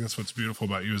navigate. And I think that's what's beautiful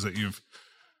about you is that you've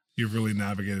really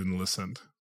navigated and listened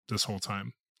this whole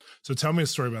time. So tell me a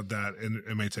story about that. And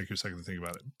it may take you a second to think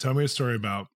about it. Tell me a story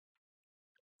about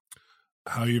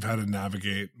how you've had to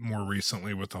navigate more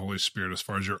recently with the Holy Spirit as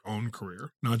far as your own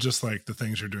career, not just like the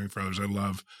things you're doing for others. I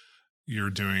love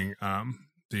you're doing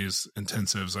these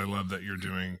intensives. I love that you're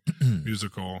doing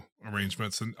musical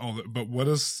arrangements and all that. But what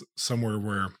is somewhere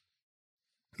where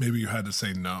maybe you had to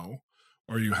say no,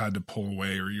 or you had to pull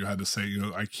away, or you had to say,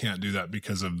 I can't do that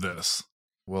because of this?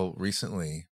 Well,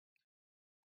 recently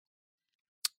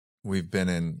we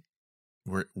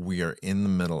are in the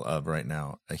middle of right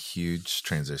now a huge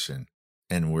transition,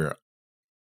 and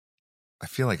I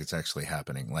feel like it's actually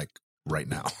happening like right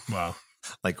now. Wow.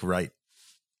 Like right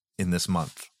in this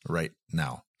month, right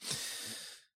now.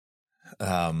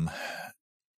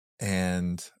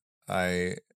 And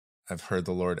I've heard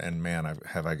the Lord, and man,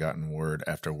 I gotten word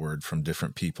after word from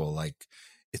different people, like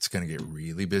it's going to get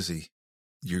really busy.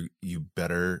 You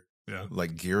better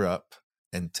like gear up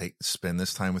and spend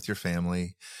this time with your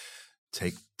family.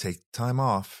 Take time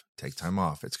off. Take time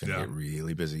off. It's going to get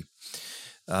really busy.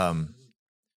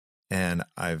 And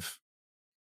I've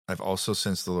also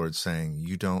sensed the Lord saying,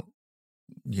 you don't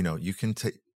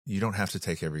have to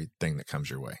take everything that comes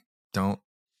your way. Don't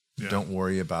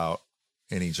worry about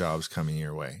any jobs coming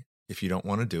your way. If you don't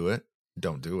want to do it,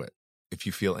 don't do it. If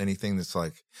you feel anything that's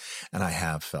like, and I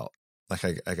have felt like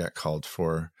I got called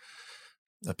for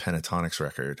a pentatonics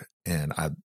record, and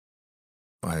I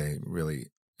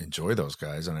really enjoy those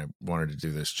guys and I wanted to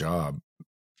do this job,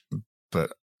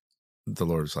 but the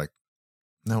Lord was like,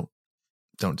 no,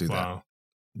 don't do that.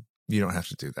 You don't have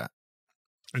to do that.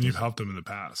 And you've helped them in the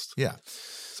past. Yeah.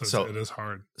 So it is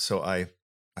hard. So I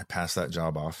passed that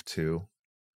job off to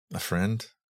a friend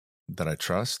that I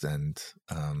trust, and,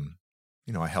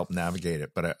 I helped navigate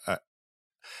it, but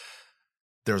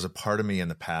there was a part of me in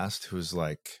the past who was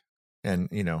like, and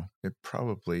there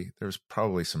was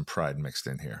probably some pride mixed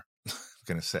in here, I'm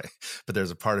going to say, but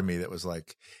there's a part of me that was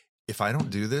like, if I don't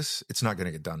do this, it's not going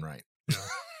to get done right. Yeah.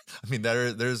 I mean,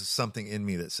 there's something in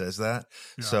me that says that.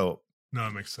 Yeah. So no,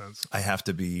 it makes sense. I have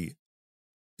to be,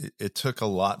 it took a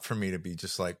lot for me to be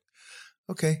just like,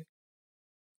 okay,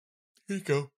 here you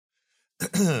go.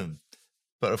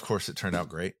 But of course it turned out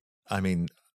great. I mean,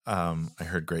 I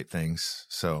heard great things.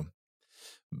 So,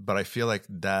 but I feel like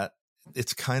that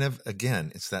it's kind of,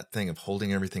 again, it's that thing of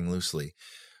holding everything loosely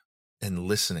and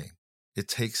listening. It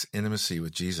takes intimacy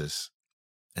with Jesus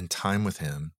and time with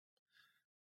him,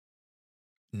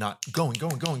 not going,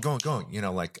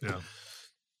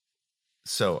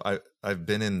 So I've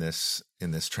been in this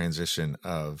transition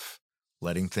of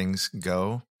letting things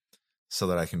go so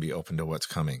that I can be open to what's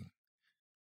coming.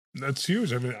 That's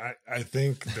huge. I mean, I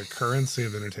think the currency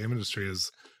of the entertainment industry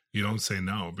is you don't say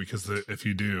no, because if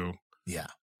you do,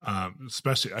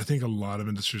 especially, I think a lot of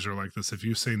industries are like this. If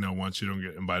you say no once, you don't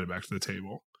get invited back to the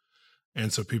table.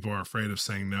 And so people are afraid of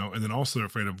saying no. And then also they're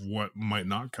afraid of what might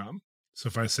not come. So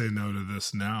if I say no to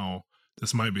this now,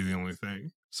 this might be the only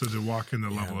thing. So to walk in the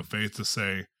level of faith to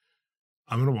say,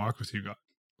 I'm going to walk with you, God.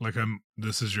 Like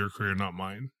this is your career, not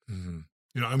mine. Mm-hmm.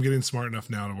 I'm getting smart enough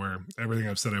now to where everything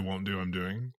I've said I won't do, I'm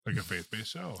doing, like a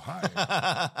faith-based show. Hi.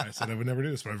 I said I would never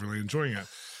do this, but I'm really enjoying it.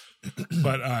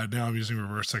 But now I'm using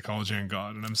reverse psychology and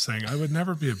God, and I'm saying I would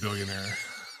never be a billionaire.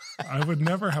 I would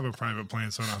never have a private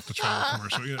plane, so I don't have to travel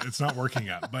commercial. It's not working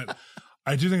yet, but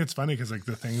I do think it's funny because like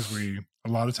the things a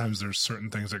lot of times there's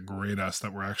certain things that grate us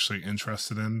that we're actually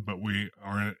interested in, but we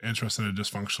are interested in a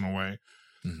dysfunctional way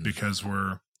because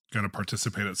we're going to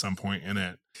participate at some point in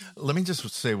it. Let me just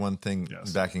say one thing,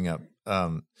 backing up,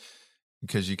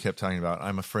 because you kept talking about,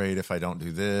 I'm afraid if I don't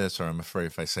do this, or I'm afraid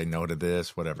if I say no to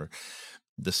this, whatever.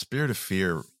 The spirit of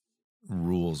fear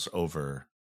rules over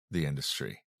the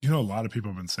industry. You know, a lot of people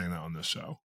have been saying that on this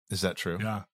show. Is that true?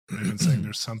 Yeah. They've been saying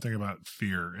there's something about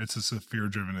fear. It's just a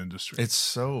fear-driven industry. It's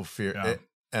so fear.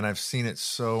 And I've seen it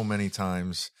so many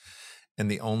times.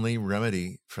 And the only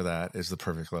remedy for that is the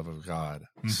perfect love of God.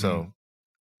 So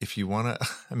if you want to,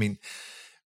 I mean,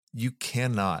 you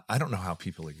cannot, I don't know how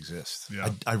people exist.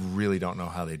 Yeah. I really don't know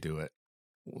how they do it.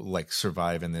 Like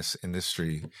survive in this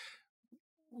industry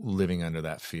living under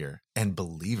that fear. And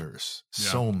believers,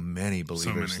 so many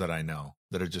believers that I know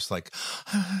that are just like,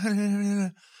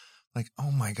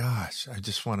 oh my gosh, I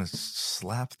just want to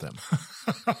slap them.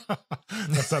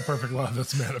 That's that perfect love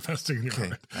that's manifesting in your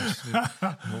heart.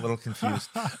 I'm a little confused.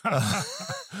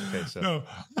 Okay, so. No,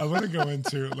 I want to go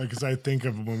into, like, because I think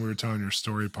of when we were telling your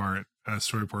story portion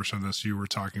of this, you were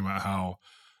talking about how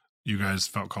you guys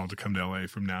felt called to come to LA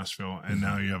from Nashville, and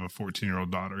now you have a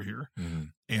 14-year-old daughter here.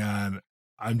 And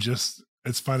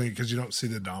it's funny because you don't see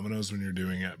the dominoes when you're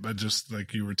doing it, but just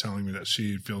like you were telling me that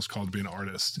she feels called to be an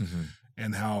artist.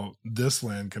 And how this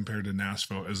land compared to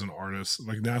Nashville is an artist,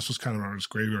 like Nashville's kind of an artist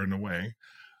graveyard in a way.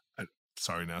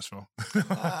 Sorry, Nashville.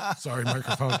 Sorry,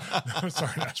 microphone.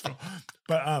 Sorry, Nashville.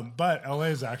 But LA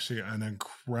is actually an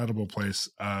incredible place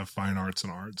of fine arts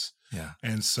and arts. Yeah.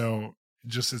 And so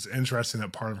just it's interesting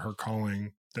that part of her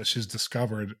calling that she's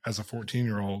discovered as a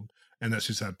 14-year-old and that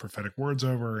she's had prophetic words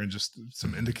over and just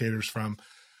some indicators from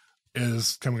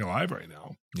is coming alive right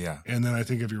now. Yeah. And then I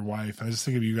think of your wife, and I just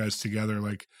think of you guys together,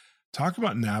 like, talk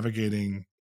about navigating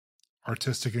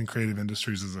artistic and creative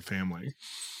industries as a family.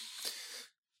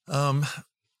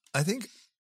 I think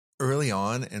early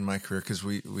on in my career, because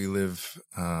we live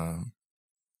a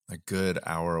good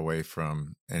hour away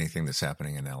from anything that's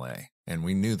happening in LA. And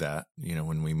we knew that,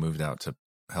 when we moved out to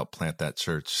help plant that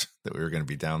church, that we were going to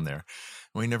be down there.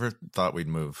 We never thought we'd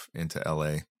move into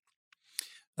LA.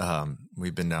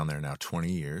 We've been down there now 20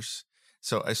 years.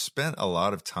 So I spent a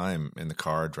lot of time in the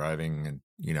car driving and,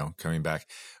 coming back.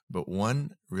 But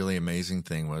one really amazing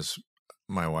thing was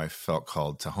my wife felt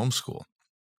called to homeschool.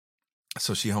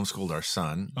 So she homeschooled our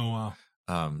son. Oh,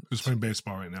 wow. Who's playing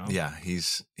baseball right now? Yeah,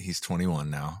 he's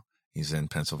 21 now. He's in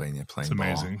Pennsylvania playing ball.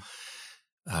 That's amazing.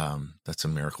 That's a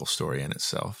miracle story in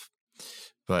itself.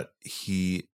 But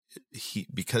he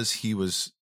because he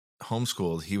was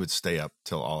homeschooled, he would stay up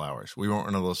till all hours. We weren't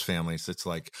one of those families that's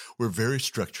like, we're very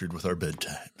structured with our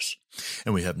bedtimes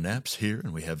and we have naps here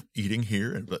and we have eating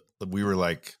here. But we were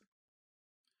like,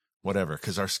 whatever,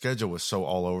 because our schedule was so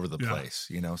all over the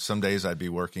place. Some days I'd be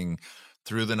working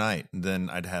through the night and then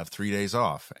I'd have 3 days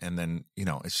off. And then,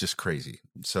 it's just crazy.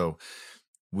 So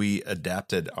we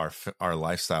adapted our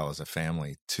lifestyle as a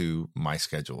family to my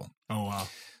schedule. Oh, wow.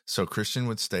 So Christian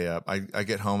would stay up. I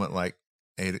get home at like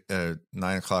 9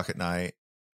 o'clock at night,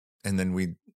 and then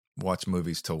we'd watch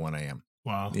movies till 1 a.m.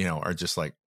 Wow. Or just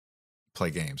like play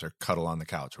games or cuddle on the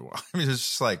couch or what. I mean, it's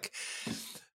just like,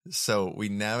 so we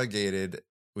navigated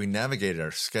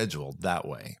our schedule that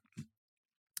way.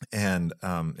 And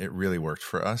it really worked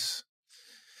for us.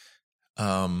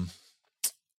 I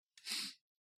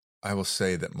will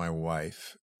say that my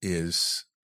wife is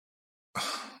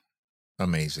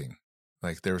amazing.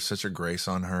 Like there was such a grace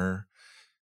on her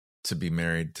to be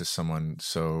married to someone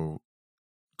so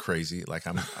crazy. Like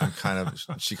I'm kind of,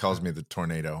 she calls me the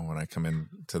tornado when I come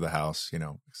into the house,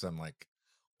 because I'm like,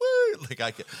 woo, like I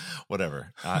can,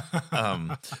 whatever.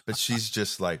 But she's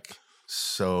just like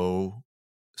so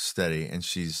steady, and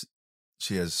she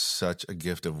has such a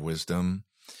gift of wisdom,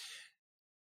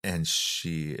 and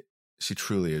she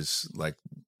truly is like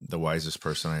the wisest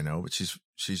person I know, but she's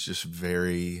just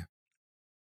very,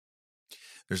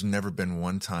 there's never been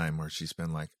one time where she's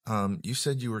been like, you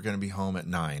said you were going to be home at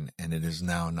 9 and it is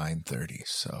now 9:30.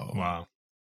 So wow.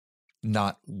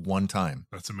 Not one time.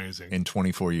 That's amazing. In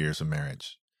 24 years of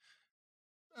marriage.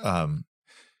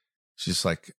 She's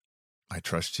like, I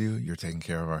trust you. You're taking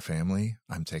care of our family.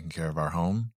 I'm taking care of our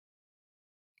home.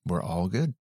 We're all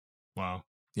good. Wow.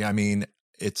 Yeah. I mean,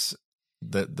 it's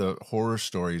the horror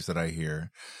stories that I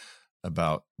hear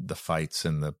about the fights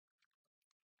and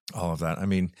all of that. I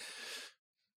mean,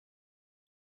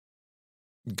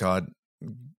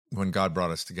 when God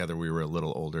brought us together, we were a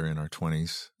little older in our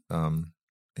 20s.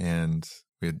 And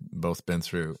we had both been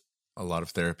through a lot of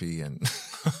therapy and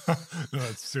No,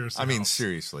 it's seriously. I mean, helps.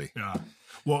 seriously. Yeah.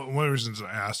 Well, one of the reasons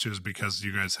I asked you is because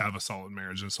you guys have a solid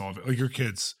marriage and solid, like your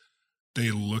kids, they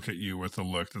look at you with a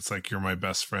look that's like, you're my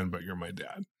best friend, but you're my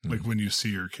dad. Like when you see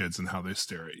your kids and how they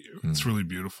stare at you, it's really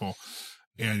beautiful.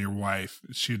 And your wife,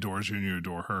 she adores you and you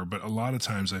adore her. But a lot of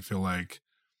times I feel like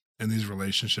in these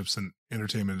relationships in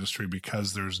entertainment industry,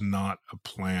 because there's not a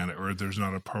plan or there's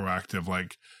not a proactive,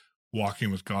 like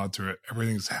walking with God through it,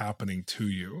 everything's happening to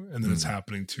you. And then it's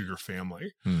happening to your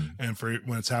family. And for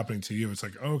when it's happening to you, it's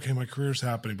like, oh, okay, my career's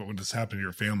happening. But when it's happening to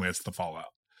your family, it's the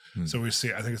fallout. So we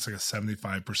see, I think it's like a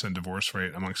 75% divorce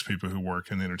rate amongst people who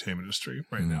work in the entertainment industry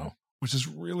right now, which is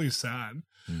really sad.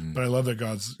 But I love that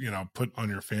God's, put on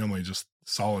your family, just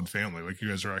solid family. Like you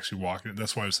guys are actually walking.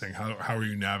 That's why I was saying, how are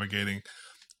you navigating?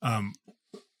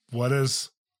 What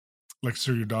is, like,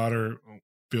 so your daughter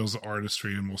feels the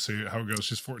artistry, and we'll see how it goes.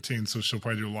 She's 14, so she'll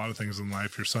probably do a lot of things in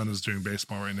life. Your son is doing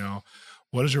baseball right now.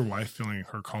 What is your wife feeling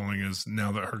her calling is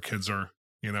now that her kids are,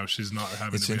 she's not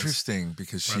having It's to be interesting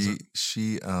because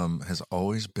she has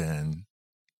always been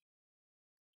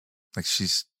like,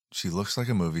 she looks like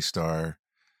a movie star.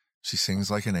 She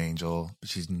sings like an angel, but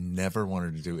she's never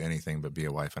wanted to do anything but be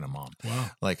a wife and a mom.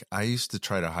 Wow. Like I used to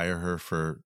try to hire her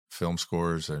for film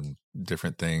scores and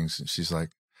different things. And she's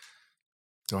like,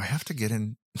 do I have to get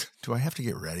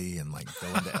ready and like go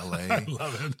into LA? I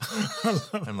love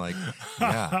it. I'm like,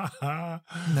 yeah,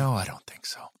 no, I don't think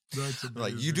so. That's amazing.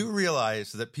 Like, you do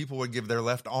realize that people would give their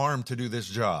left arm to do this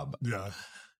job. Yeah.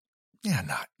 Yeah.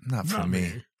 Not for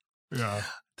me. Yeah.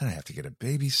 Then I have to get a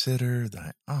babysitter.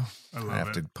 Then I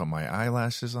have to put my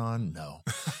eyelashes on. No.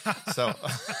 So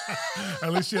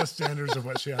at least she has standards of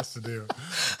what she has to do.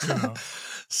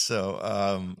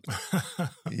 So,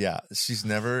 yeah, she's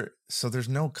never, so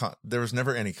there was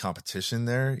never any competition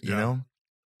there, you know?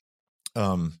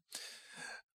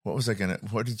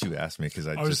 What did you ask me? Cause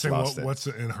I just saying, lost it. What's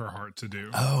in her heart to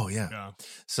do? Oh yeah.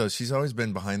 So she's always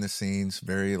been behind the scenes,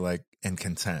 very and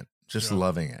content, just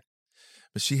loving it.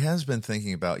 But she has been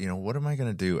thinking about, what am I going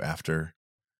to do after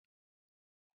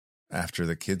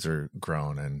the kids are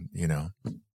grown and,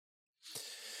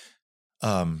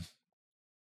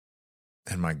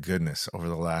 and my goodness, over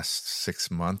the last 6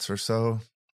 months or so,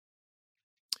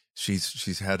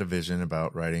 she's had a vision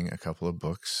about writing a couple of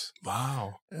books.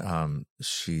 Wow.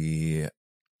 She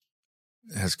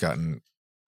has gotten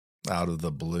out of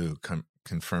the blue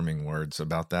confirming words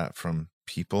about that from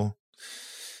people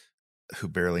who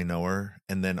barely know her.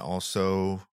 And then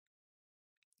also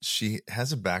she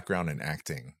has a background in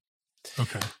acting.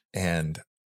 Okay. And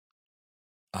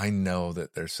I know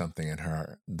that there's something in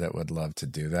her that would love to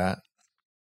do that.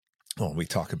 Well, we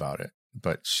talk about it,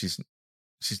 but she's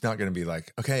not going to be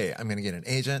like, okay, I'm going to get an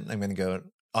agent. I'm going to go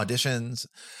auditions.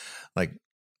 Like,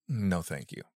 no,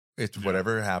 thank you.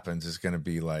 Whatever happens is going to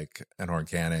be like an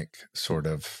organic sort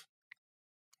of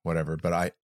whatever.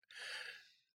 But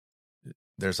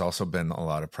there's also been a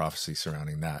lot of prophecy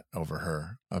surrounding that over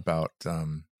her about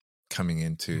coming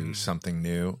into something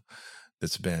new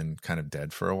that's been kind of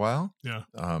dead for a while. Yeah.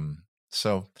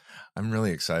 So I'm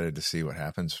really excited to see what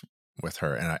happens with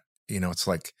her. And it's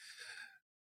like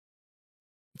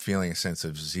feeling a sense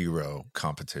of zero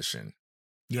competition.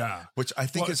 Yeah. Which I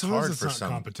think is hard for some.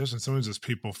 Competition. Sometimes just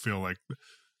people feel like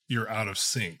you're out of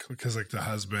sync because like the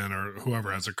husband or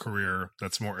whoever has a career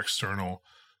that's more external,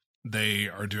 they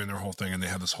are doing their whole thing and they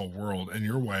have this whole world, and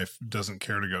your wife doesn't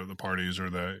care to go to the parties or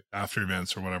the after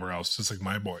events or whatever else. Just like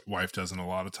my wife doesn't a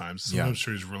lot of times. Sometimes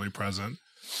she's really present.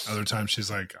 Other times she's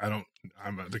like,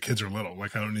 the kids are little.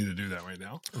 Like, I don't need to do that right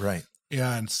now. Right.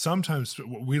 Yeah. And sometimes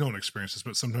we don't experience this,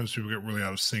 but sometimes people get really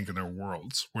out of sync in their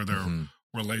worlds where their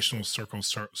relational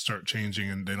circles start changing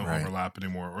and they don't overlap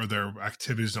anymore, or their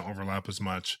activities don't overlap as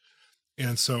much.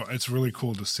 And so it's really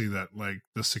cool to see that, like,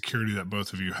 the security that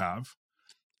both of you have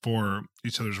for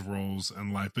each other's roles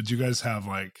in life. But do you guys have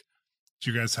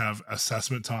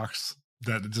assessment talks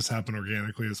that just happen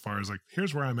organically as far as like,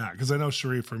 here's where I'm at? Because I know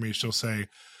Cherie, for me, she'll say,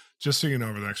 just so you know,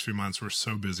 over the next few months, we're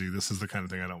so busy. This is the kind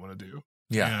of thing I don't want to do.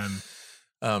 Yeah.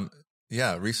 And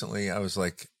recently I was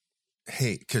like,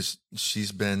 hey, because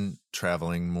she's been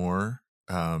traveling more,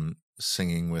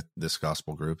 singing with this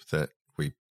gospel group that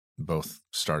we both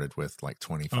started with like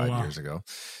 25 years ago.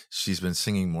 She's been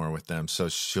singing more with them. So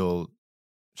she'll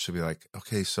be like,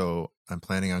 okay, so I'm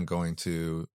planning on going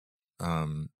to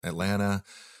Atlanta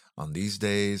on these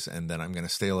days, and then I'm going to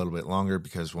stay a little bit longer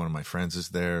because one of my friends is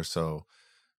there. So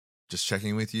just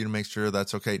checking with you to make sure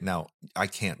that's okay. Now, I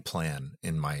can't plan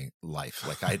in my life.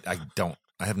 Like I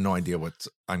have no idea what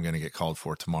I'm going to get called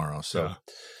for tomorrow. So,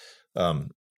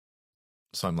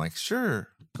 so I'm like, sure,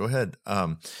 go ahead.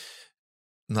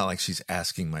 not like she's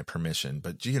asking my permission,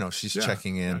 but she's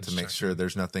checking in to make sure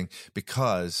there's nothing,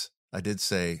 because I did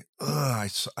say, I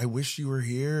wish you were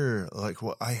here. Like,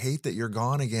 well, I hate that you're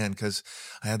gone again, because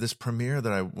I had this premiere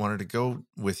that I wanted to go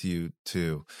with you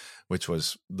to, which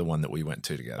was the one that we went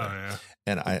to together. Oh, yeah.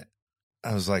 And I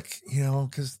was like,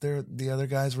 because the other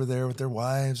guys were there with their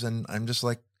wives, and I'm just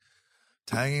like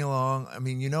tagging along. I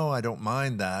mean, I don't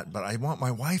mind that, but I want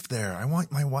my wife there. I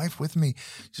want my wife with me.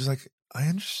 She's like, I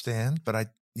understand, but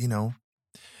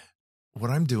what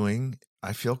I'm doing,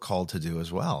 I feel called to do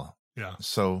as well. Yeah.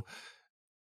 So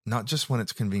not just when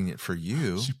it's convenient for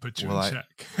you. She put you in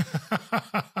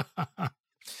check.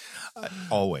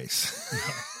 Always.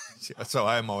 Yeah. So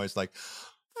I'm always like,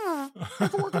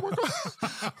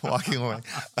 walking away.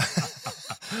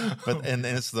 And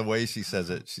it's the way she says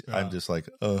it. I'm just like,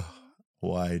 oh,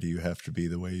 why do you have to be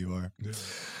the way you are?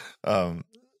 Yeah.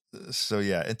 So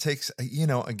yeah, it takes,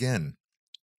 again,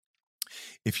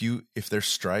 if there's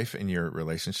strife in your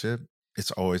relationship,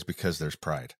 it's always because there's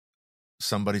pride.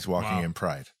 Somebody's walking in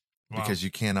pride, because you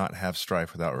cannot have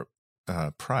strife without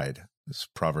pride. It's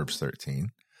Proverbs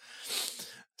 13.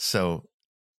 So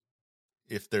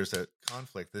if there's a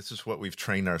conflict, this is what we've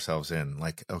trained ourselves in.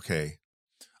 Like, okay,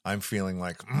 I'm feeling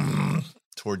like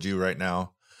toward you right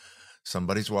now,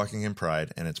 somebody's walking in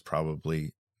pride, and it's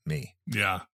probably me.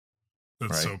 Yeah.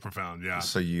 That's right? so profound. Yeah.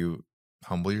 So you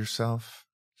humble yourself,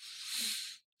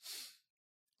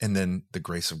 and then the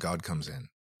grace of God comes in.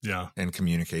 Yeah. And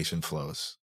communication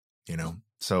flows,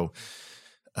 So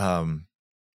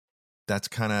that's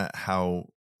kind of how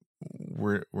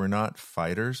we're not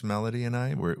fighters, Melody and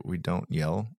I. We don't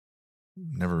yell.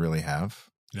 Never really have.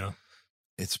 Yeah.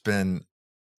 It's been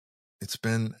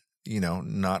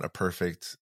not a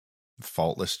perfect,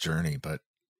 faultless journey, but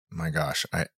my gosh,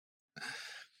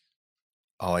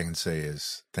 all I can say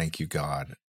is thank you,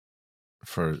 God,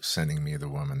 for sending me the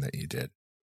woman that you did.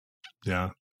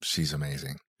 Yeah. She's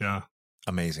amazing. Yeah.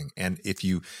 Amazing. And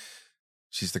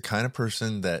she's the kind of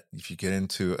person that if you get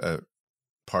into a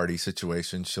party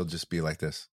situation, she'll just be like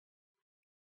this.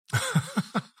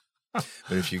 But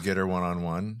if you get her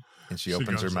one-on-one and she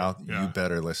opens her mouth, you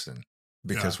better listen,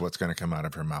 because what's going to come out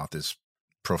of her mouth is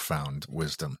profound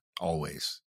wisdom.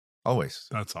 Always. Always.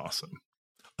 That's awesome.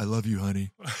 I love you,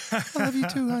 honey. I love you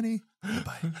too, honey.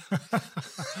 Bye.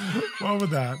 Well,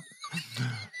 with that.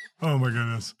 Oh my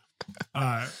goodness.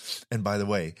 And by the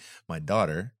way, my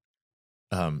daughter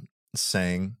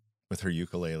sang with her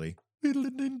ukulele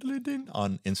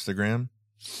on Instagram,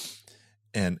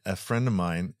 and a friend of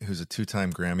mine who's a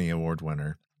 2-time Grammy Award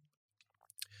winner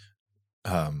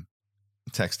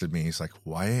texted me. He's like,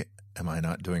 why am I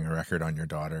not doing a record on your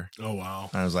daughter? Oh,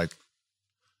 wow. And I was like,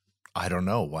 I don't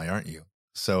know. Why aren't you?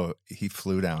 So he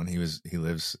flew down. He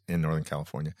lives in Northern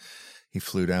California. He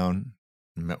flew down,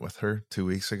 met with her 2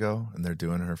 weeks ago, and they're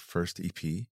doing her first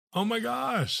EP. Oh my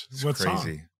gosh. It's what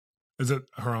crazy. Song? Is it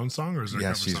her own song, or is it a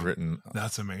cover she's song? written.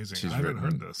 That's amazing. I haven't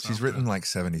heard this. She's written like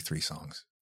 73 songs.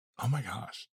 Oh my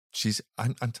gosh.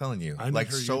 I'm telling you,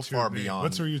 like so YouTube far name. beyond.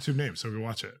 What's her YouTube name so we can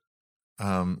watch it?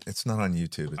 It's not on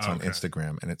YouTube. It's on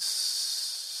Instagram, and it's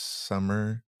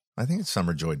Summer. I think it's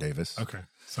Summer Joy Davis. Okay.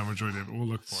 Summer Joy Davis. We'll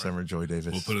look for Summer Joy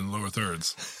Davis. We'll put it in lower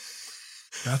thirds.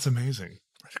 That's amazing.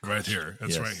 Right here.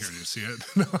 It's right here. Do you see it?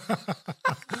 No,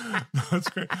 that's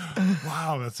great.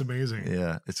 Wow, that's amazing.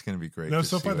 Yeah, it's going to be great. No,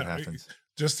 so fun. What happens.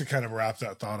 Just to kind of wrap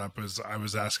that thought up, is I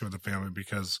was asking with the family,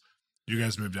 because you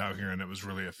guys moved out here and it was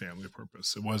really a family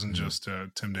purpose. It wasn't just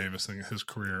Tim Davis and his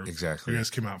career. Exactly. You guys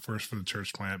came out first for the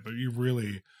church plant, but your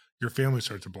family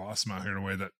started to blossom out here in a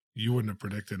way that you wouldn't have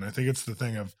predicted. And I think it's the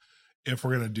thing of, if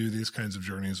we're going to do these kinds of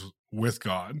journeys with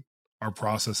God, our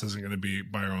process isn't going to be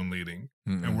by our own leading,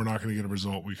 and we're not going to get a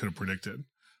result we could have predicted.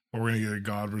 But we're going to get a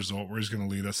God result where he's going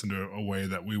to lead us into a way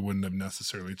that we wouldn't have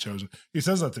necessarily chosen. He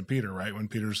says that to Peter, right? When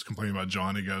Peter's complaining about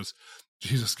John,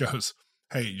 Jesus goes,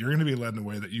 hey, you're going to be led in a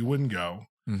way that you wouldn't go,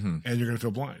 and you're going to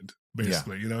feel blind,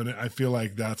 basically. And I feel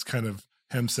like that's kind of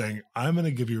him saying, I'm going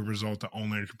to give you a result that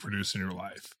only you can produce in your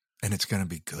life. And it's going to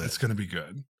be good. It's going to be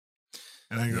good.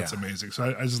 And I think that's amazing.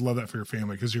 So I just love that for your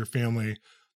family, because your family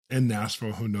in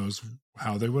Nashville, who knows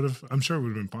how they would have, I'm sure it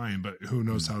would have been fine, but who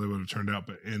knows how they would have turned out.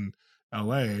 But in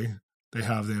LA, they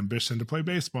have the ambition to play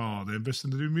baseball, the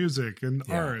ambition to do music and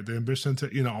art, the ambition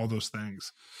to, all those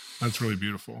things. That's really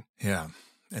beautiful. Yeah.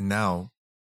 And now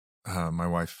my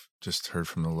wife just heard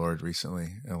from the Lord recently,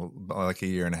 like a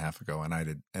year and a half ago. And I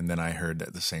did. And then I heard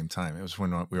at the same time, it was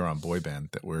when we were on boy band,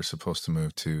 that we were supposed to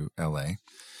move to LA.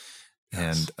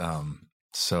 Yes. And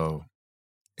so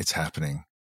it's happening.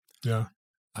 Yeah.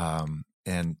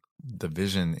 And the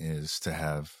vision is to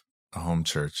have a home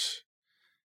church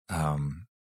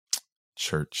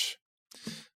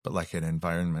but like an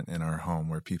environment in our home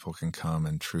where people can come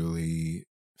and truly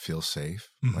feel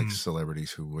safe, like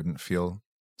celebrities who wouldn't feel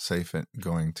safe at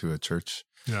going to a church.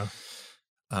 Yeah.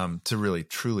 To really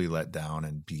truly let down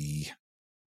and be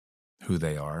who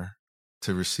they are,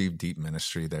 to receive deep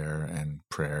ministry there and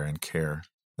prayer and care.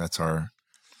 That's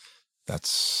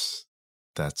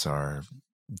our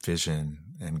vision,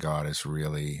 and God is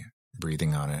really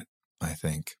breathing on it, I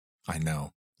think. I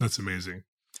know. That's amazing.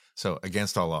 So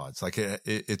against all odds, like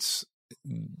it's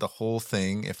the whole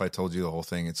thing. If I told you the whole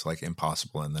thing, it's like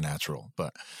impossible in the natural,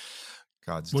 but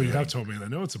God's you have told me, and I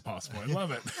know it's impossible. I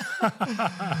love it.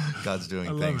 God's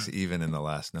doing things even in the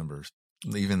last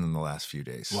few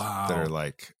days that are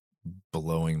like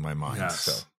blowing my mind. Yes.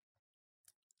 So,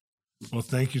 well,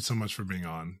 thank you so much for being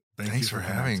on. Thanks for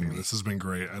having me. This has been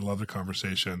great. I love the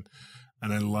conversation,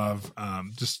 and I love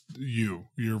just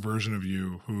your version of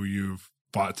you, who you've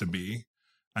fought to be,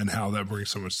 and how that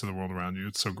brings so much to the world around you.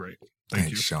 It's so great.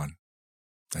 Thanks, Shawn.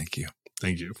 Thank you.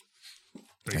 Thank you.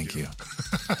 Thank you.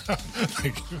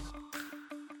 Thank you.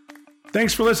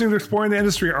 Thanks for listening to Exploring the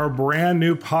Industry, our brand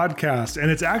new podcast.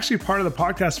 And it's actually part of the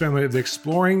podcast family of the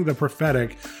Exploring the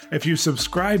Prophetic. If you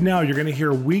subscribe now, you're going to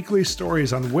hear weekly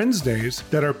stories on Wednesdays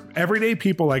that are everyday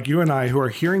people like you and I who are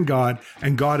hearing God,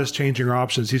 and God is changing our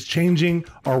options. He's changing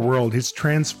our world. He's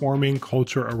transforming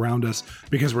culture around us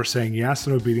because we're saying yes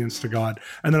in obedience to God.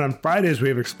 And then on Fridays, we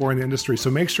have Exploring the Industry. So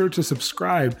make sure to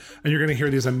subscribe, and you're going to hear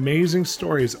these amazing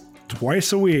stories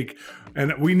twice a week.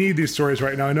 And we need these stories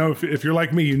right now. I know if you're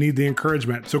like me, you need the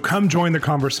encouragement. So come join the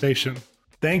conversation.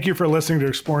 Thank you for listening to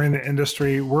Exploring the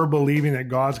Industry. We're believing that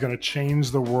God's going to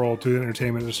change the world through the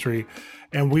entertainment industry.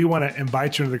 And we want to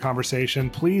invite you into the conversation.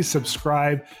 Please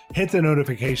subscribe, hit the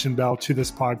notification bell to this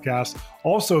podcast.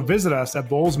 Also visit us at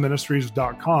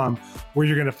bolzministries.com, where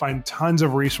you're going to find tons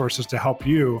of resources to help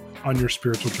you on your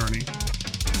spiritual journey.